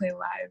time when we play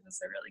live is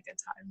a really good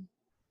time.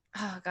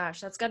 Oh gosh,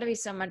 that's got to be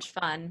so much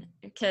fun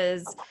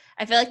because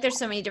I feel like there's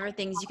so many different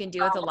things you can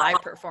do with a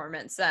live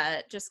performance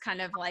that just kind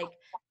of like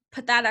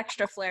put that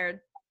extra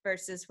flair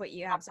versus what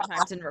you have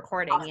sometimes in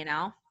recording, you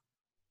know?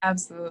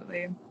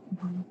 Absolutely.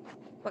 Mm-hmm.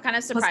 What kind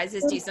of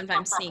surprises do you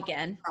sometimes sneak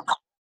in?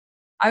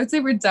 I would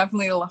say we're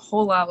definitely a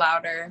whole lot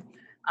louder.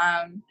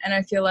 And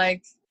I feel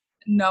like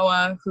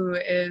Noah, who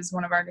is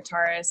one of our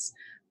guitarists,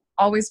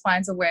 always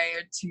finds a way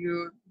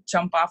to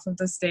jump off of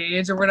the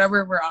stage or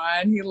whatever we're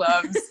on. He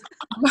loves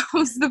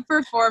the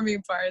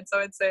performing part. So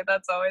I'd say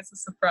that's always a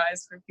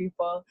surprise for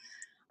people.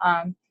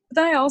 But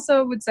then I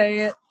also would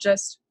say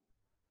just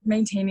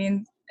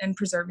maintaining and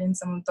preserving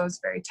some of those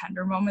very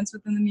tender moments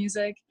within the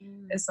music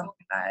is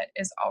something that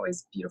is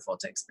always beautiful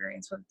to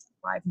experience with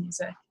live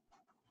music.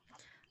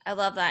 I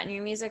love that. And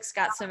your music's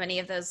got so many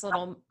of those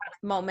little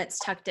moments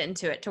tucked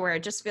into it to where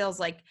it just feels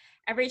like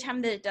every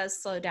time that it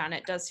does slow down,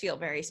 it does feel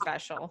very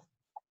special.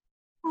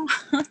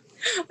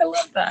 I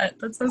love that.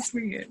 That's so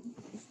sweet.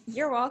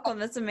 You're welcome.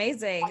 That's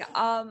amazing.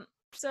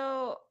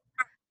 So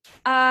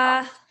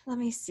let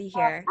me see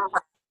here.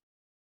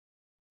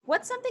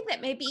 What's something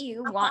that maybe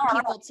you want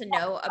people to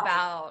know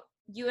about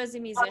you as a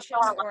musician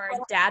or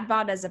Dad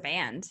Bod as a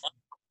band?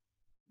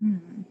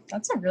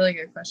 That's a really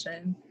good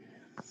question.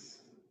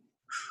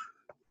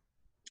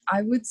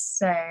 I would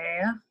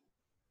say,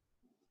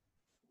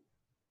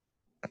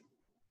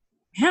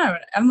 yeah,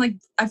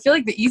 I feel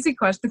like the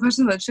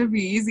question that should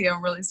be easy,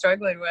 I'm really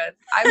struggling with.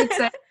 I would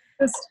say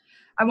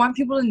I want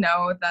people to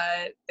know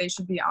that they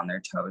should be on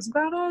their toes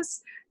about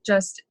us,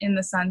 just in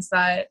the sense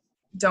that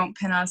don't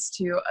pin us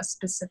to a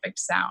specific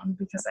sound,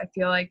 because I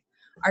feel like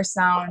our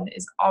sound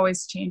is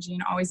always changing,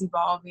 always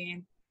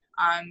evolving.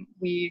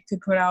 We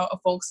could put out a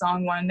folk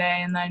song one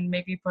day and then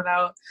maybe put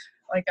out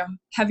like a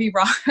heavy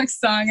rock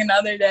song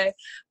another day,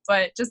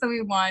 but just that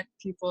we want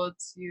people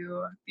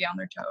to be on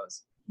their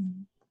toes.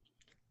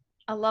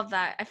 I love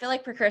that. I feel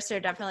like Precursor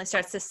definitely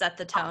starts to set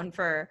the tone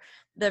for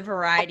the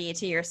variety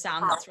to your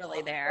sound that's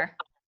really there.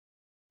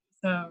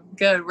 So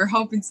good. We're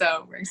hoping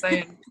so. We're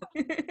excited.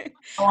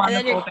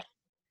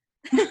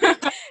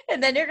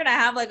 And then you're gonna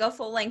have like a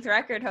full-length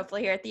record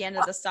hopefully here at the end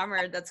of the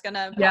summer that's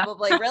gonna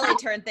probably really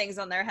turn things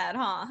on their head,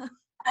 huh?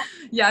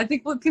 Yeah, I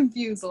think we'll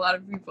confuse a lot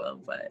of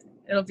people, but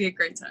it'll be a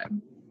great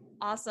time.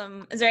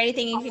 Awesome. Is there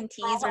anything you can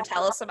tease or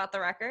tell us about the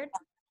record?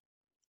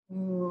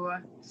 Ooh,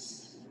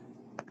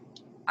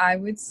 I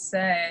would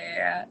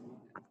say,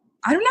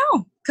 I don't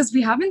know, because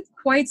we haven't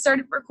quite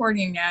started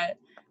recording yet,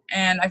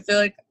 and I feel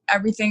like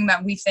everything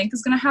that we think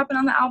is going to happen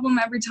on the album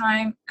every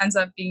time ends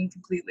up being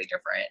completely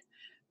different.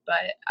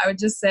 But I would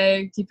just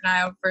say keep an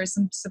eye out for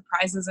some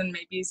surprises and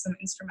maybe some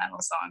instrumental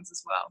songs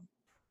as well.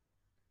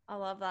 I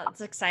love that.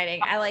 It's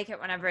exciting. I like it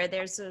whenever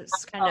there's this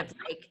kind of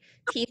like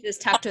pieces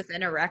tucked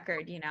within a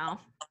record, you know?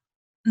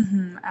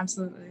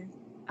 Absolutely.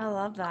 I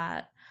love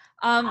that.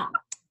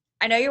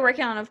 I know you're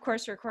working on, of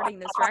course, recording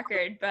this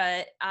record,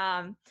 but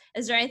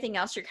is there anything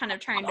else you're kind of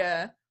trying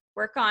to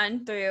work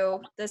on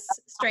through this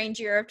strange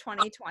year of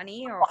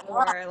 2020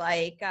 or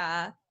like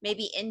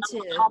maybe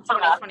into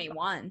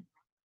 2021?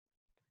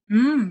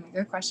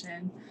 Good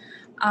question.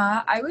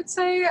 I would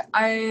say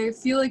I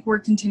feel like we're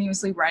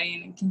continuously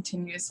writing and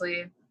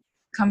continuously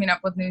coming up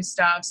with new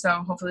stuff. So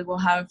hopefully we'll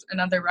have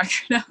another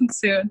record out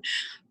soon.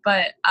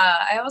 But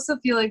I also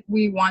feel like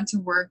we want to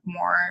work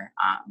more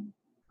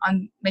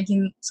on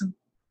making some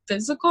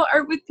physical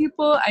art with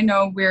people. I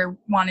know we're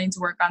wanting to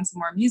work on some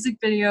more music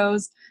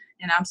videos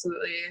and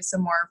absolutely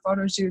some more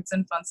photo shoots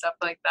and fun stuff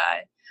like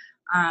that.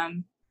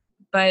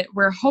 But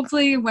we're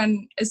hopefully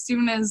as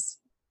soon as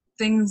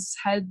things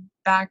head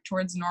back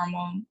towards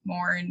normal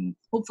more, and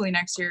hopefully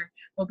next year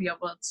we'll be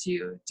able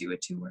to do a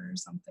tour or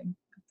something.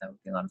 That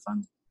would be a lot of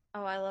fun.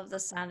 Oh, I love the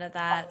sound of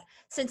that.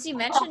 Since you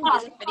mentioned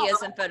music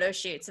videos and photo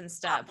shoots and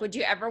stuff, would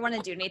you ever want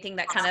to do anything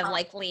that kind of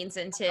like leans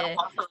into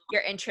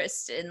your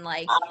interest in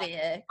like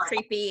the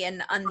creepy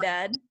and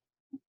undead?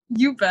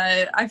 You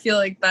bet. I feel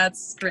like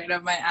that's straight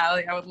up my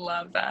alley. I would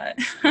love that.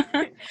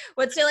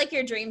 What's like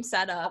your dream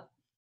setup?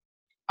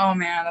 Oh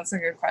man, that's a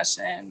good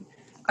question.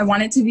 I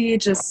want it to be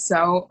just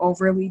so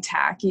overly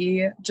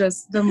tacky,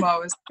 just the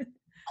most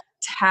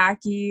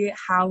tacky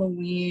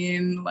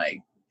Halloween, like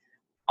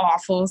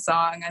awful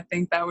song. I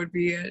think that would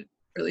be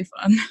really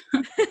fun.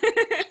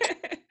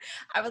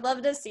 I would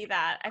love to see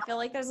that. I feel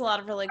like there's a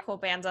lot of really cool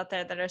bands out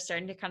there that are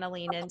starting to kind of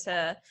lean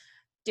into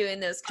doing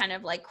those kind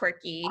of like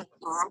quirky,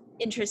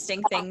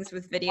 interesting things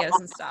with videos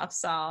and stuff.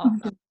 So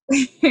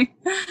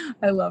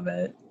I love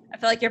it. I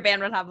feel like your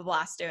band would have a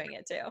blast doing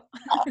it too.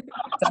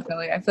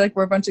 Definitely. I feel like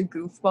we're a bunch of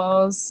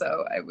goofballs,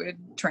 so I would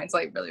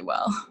translate really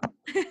well.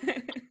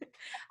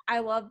 I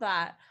love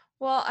that.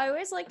 Well, I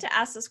always like to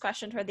ask this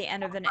question toward the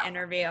end of an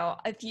interview.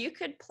 If you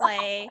could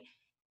play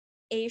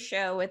a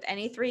show with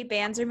any 3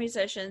 bands or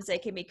musicians, they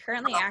can be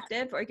currently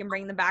active or you can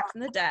bring them back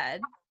from the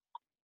dead,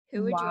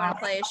 who would you want to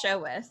play a show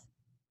with?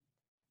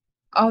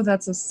 Oh,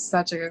 that's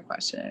such a good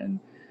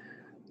question.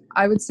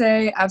 I would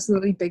say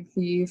absolutely Big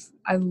Thief.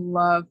 I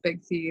love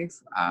Big Thief.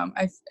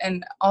 I've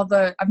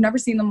never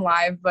seen them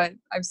live, but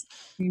I've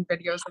seen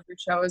videos of their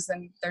shows,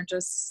 and they're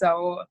just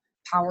so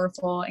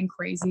powerful and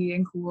crazy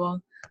and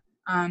cool.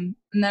 And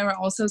then I would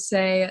also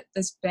say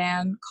this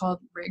band called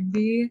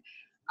Rigby.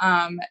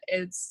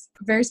 It's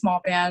a very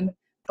small band,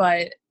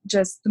 but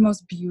just the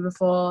most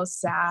beautiful,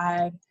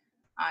 sad,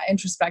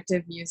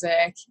 introspective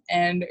music.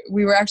 And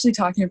we were actually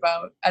talking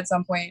about at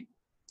some point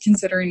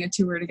considering a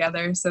tour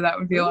together, so that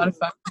would be a lot of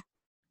fun.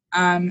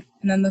 And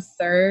then the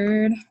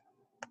third,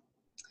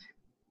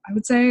 I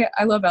would say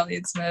I love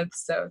Elliott Smith,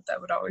 so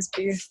that would always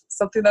be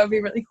something that would be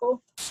really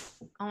cool.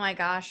 Oh my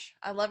gosh,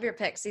 I love your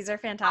picks. These are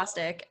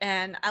fantastic.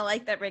 And I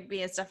like that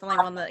Rigby is definitely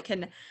one that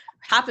can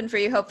happen for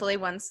you, hopefully,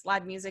 once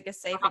live music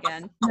is safe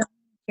again.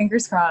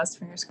 Fingers crossed,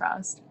 fingers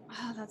crossed.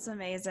 Oh, that's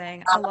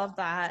amazing. I love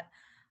that.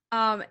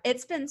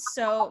 It's been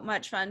so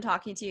much fun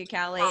talking to you,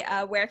 Callie.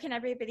 Where can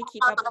everybody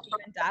keep up with you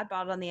and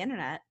Dadbod on the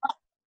internet?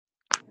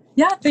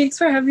 Yeah, thanks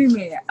for having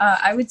me.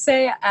 I would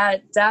say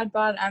at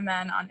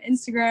DadbodMN on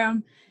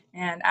Instagram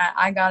and at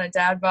I Got a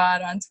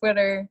Dadbod on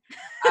Twitter.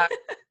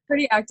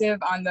 Pretty active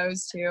on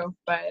those two,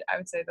 but I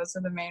would say those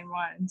are the main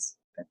ones.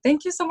 But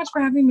thank you so much for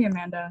having me,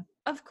 Amanda.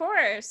 Of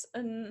course.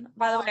 And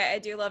by the way, I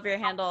do love your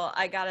handle.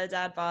 I Got a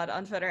Dadbod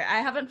on Twitter. I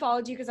haven't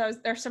followed you because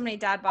there's so many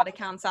Dadbod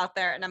accounts out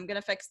there, and I'm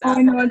gonna fix that.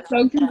 I know, it's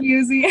so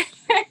confusing.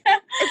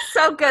 It's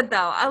so good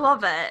though. I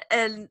love it.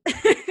 And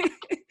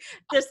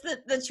just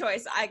the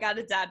choice, I Got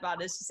a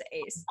Dadbod, is just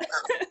ace.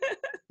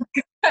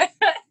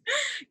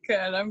 Good.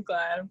 I'm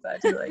glad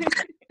you like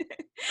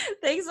it.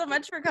 Thanks so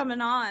much for coming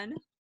on.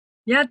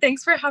 Yeah,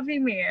 thanks for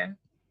having me.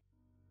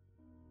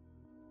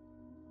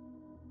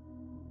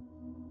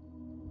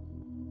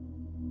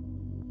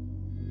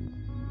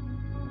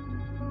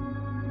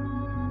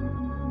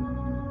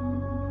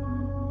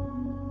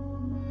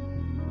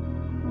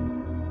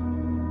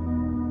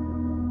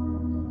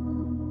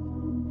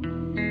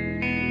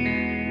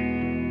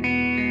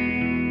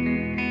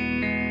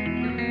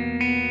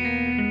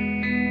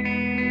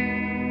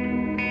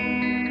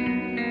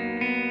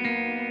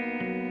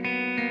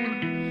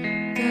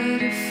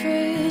 Got a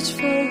fridge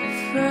full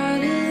of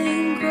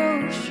rattling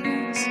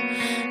groceries.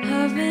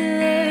 Haven't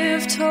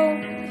left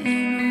home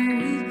in a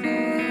week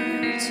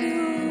or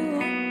two.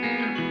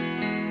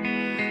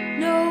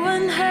 No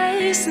one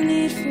has the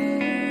need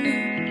for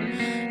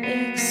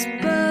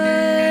expired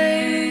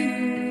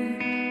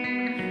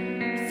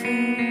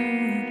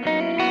food.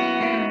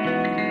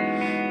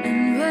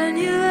 And when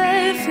you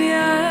left me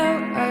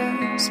out,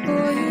 I was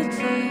spoiled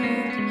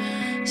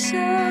like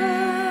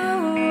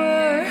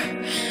sour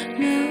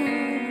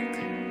milk.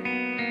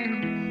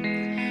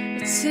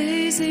 It's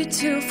easy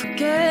to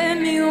forget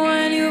me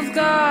when you've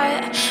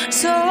got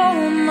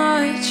so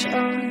much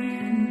on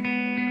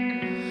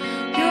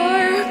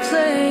your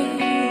plate.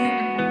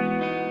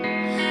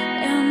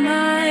 Am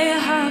I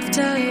half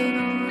dead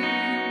or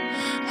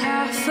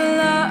half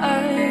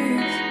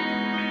alive?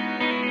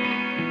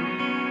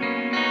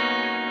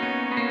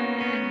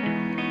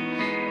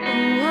 A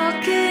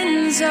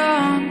walking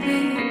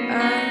zombie,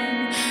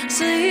 I'm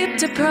sleep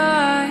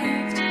deprived.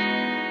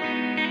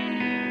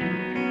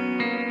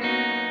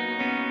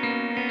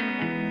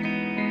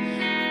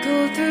 Go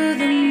through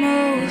the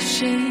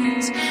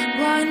motions,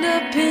 wind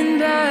up in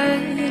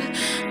bed.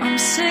 I'm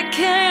sick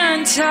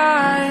and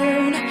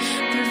tired,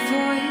 their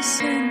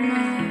voice in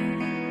my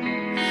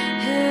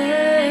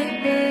head.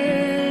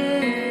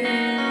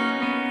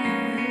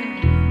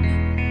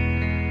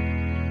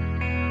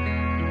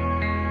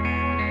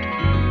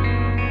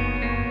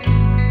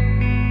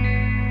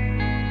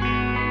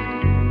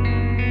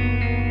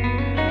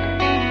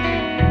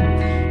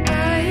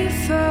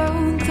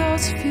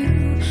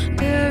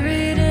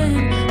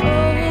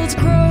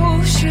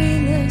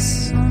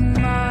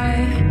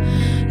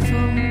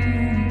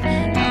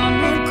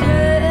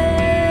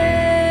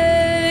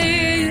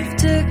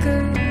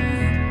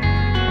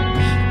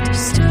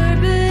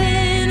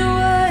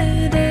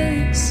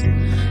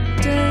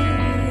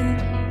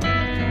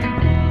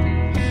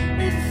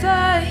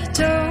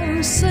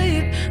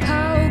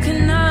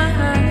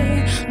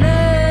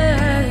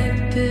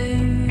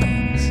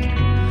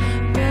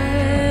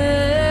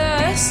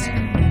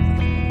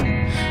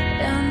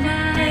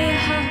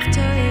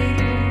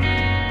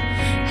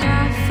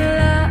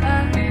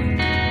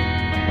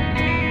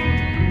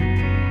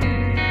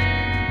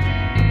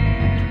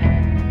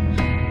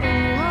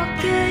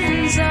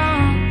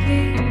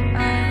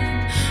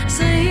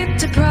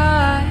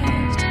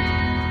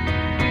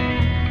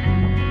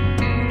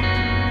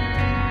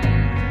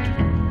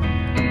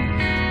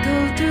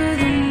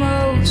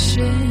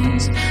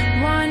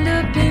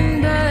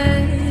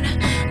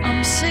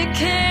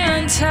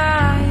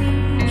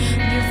 tired,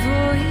 your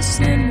voice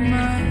in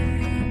my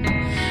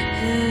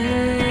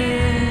head.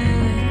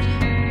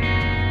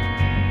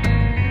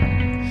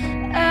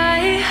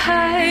 I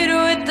hide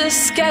with the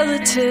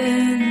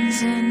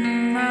skeletons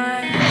in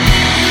my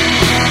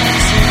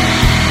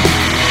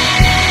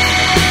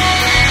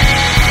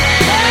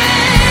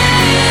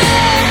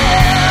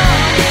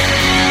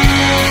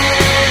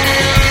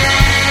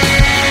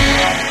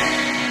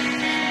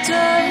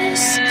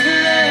dust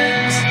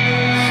collects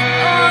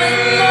on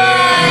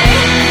my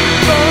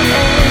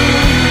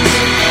bones.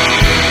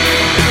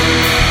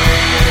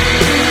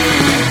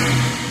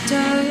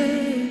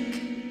 Dark.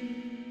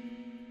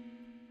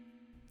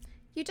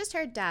 You just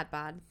heard Dad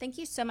Bod. Thank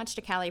you so much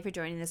to Callie for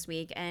joining this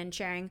week and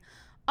sharing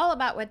all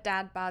about what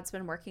Dad Bod's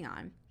been working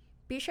on.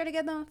 Be sure to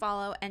give them a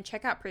follow and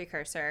check out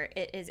Precursor.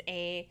 It is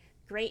a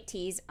great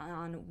tease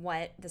on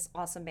what this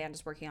awesome band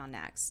is working on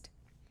next.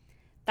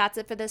 That's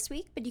it for this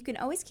week, but you can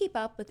always keep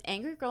up with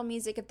Angry Girl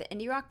Music of the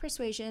Indie Rock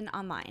Persuasion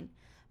online.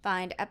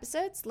 Find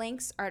episodes,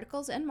 links,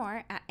 articles, and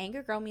more at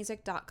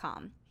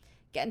angrygirlmusic.com.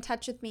 Get in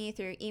touch with me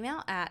through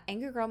email at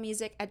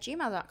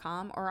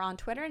angrygirlmusic@gmail.com or on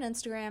Twitter and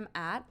Instagram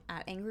at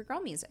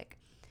angrygirlmusic.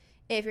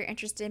 If you're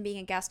interested in being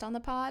a guest on the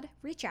pod,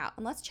 reach out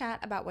and let's chat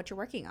about what you're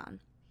working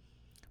on.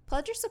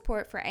 Pledge your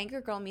support for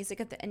Angry Girl Music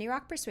of the Indie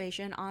Rock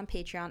Persuasion on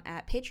Patreon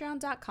at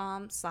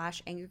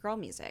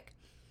patreon.com/angrygirlmusic.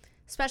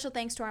 Special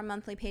thanks to our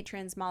monthly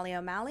patrons Molly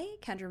O'Malley,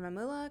 Kendra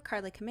Mamula,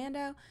 Carly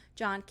Commando,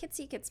 John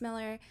Kitsy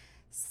Kitzmiller,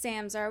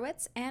 Sam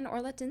Zarwitz, and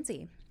Orla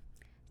Dinsey.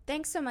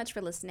 Thanks so much for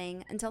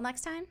listening. Until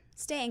next time,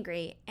 stay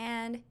angry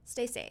and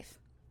stay safe.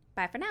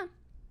 Bye for now.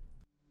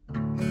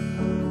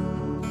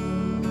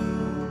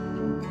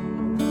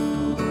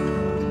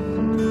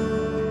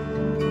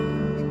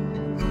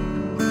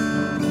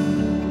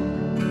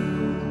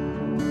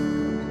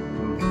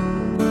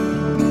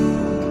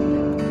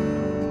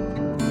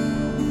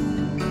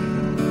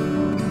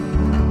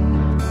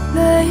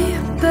 Lay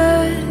in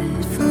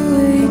bed for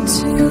way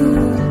too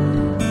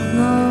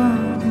long.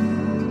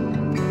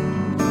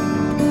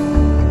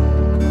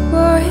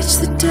 Watch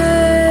the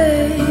day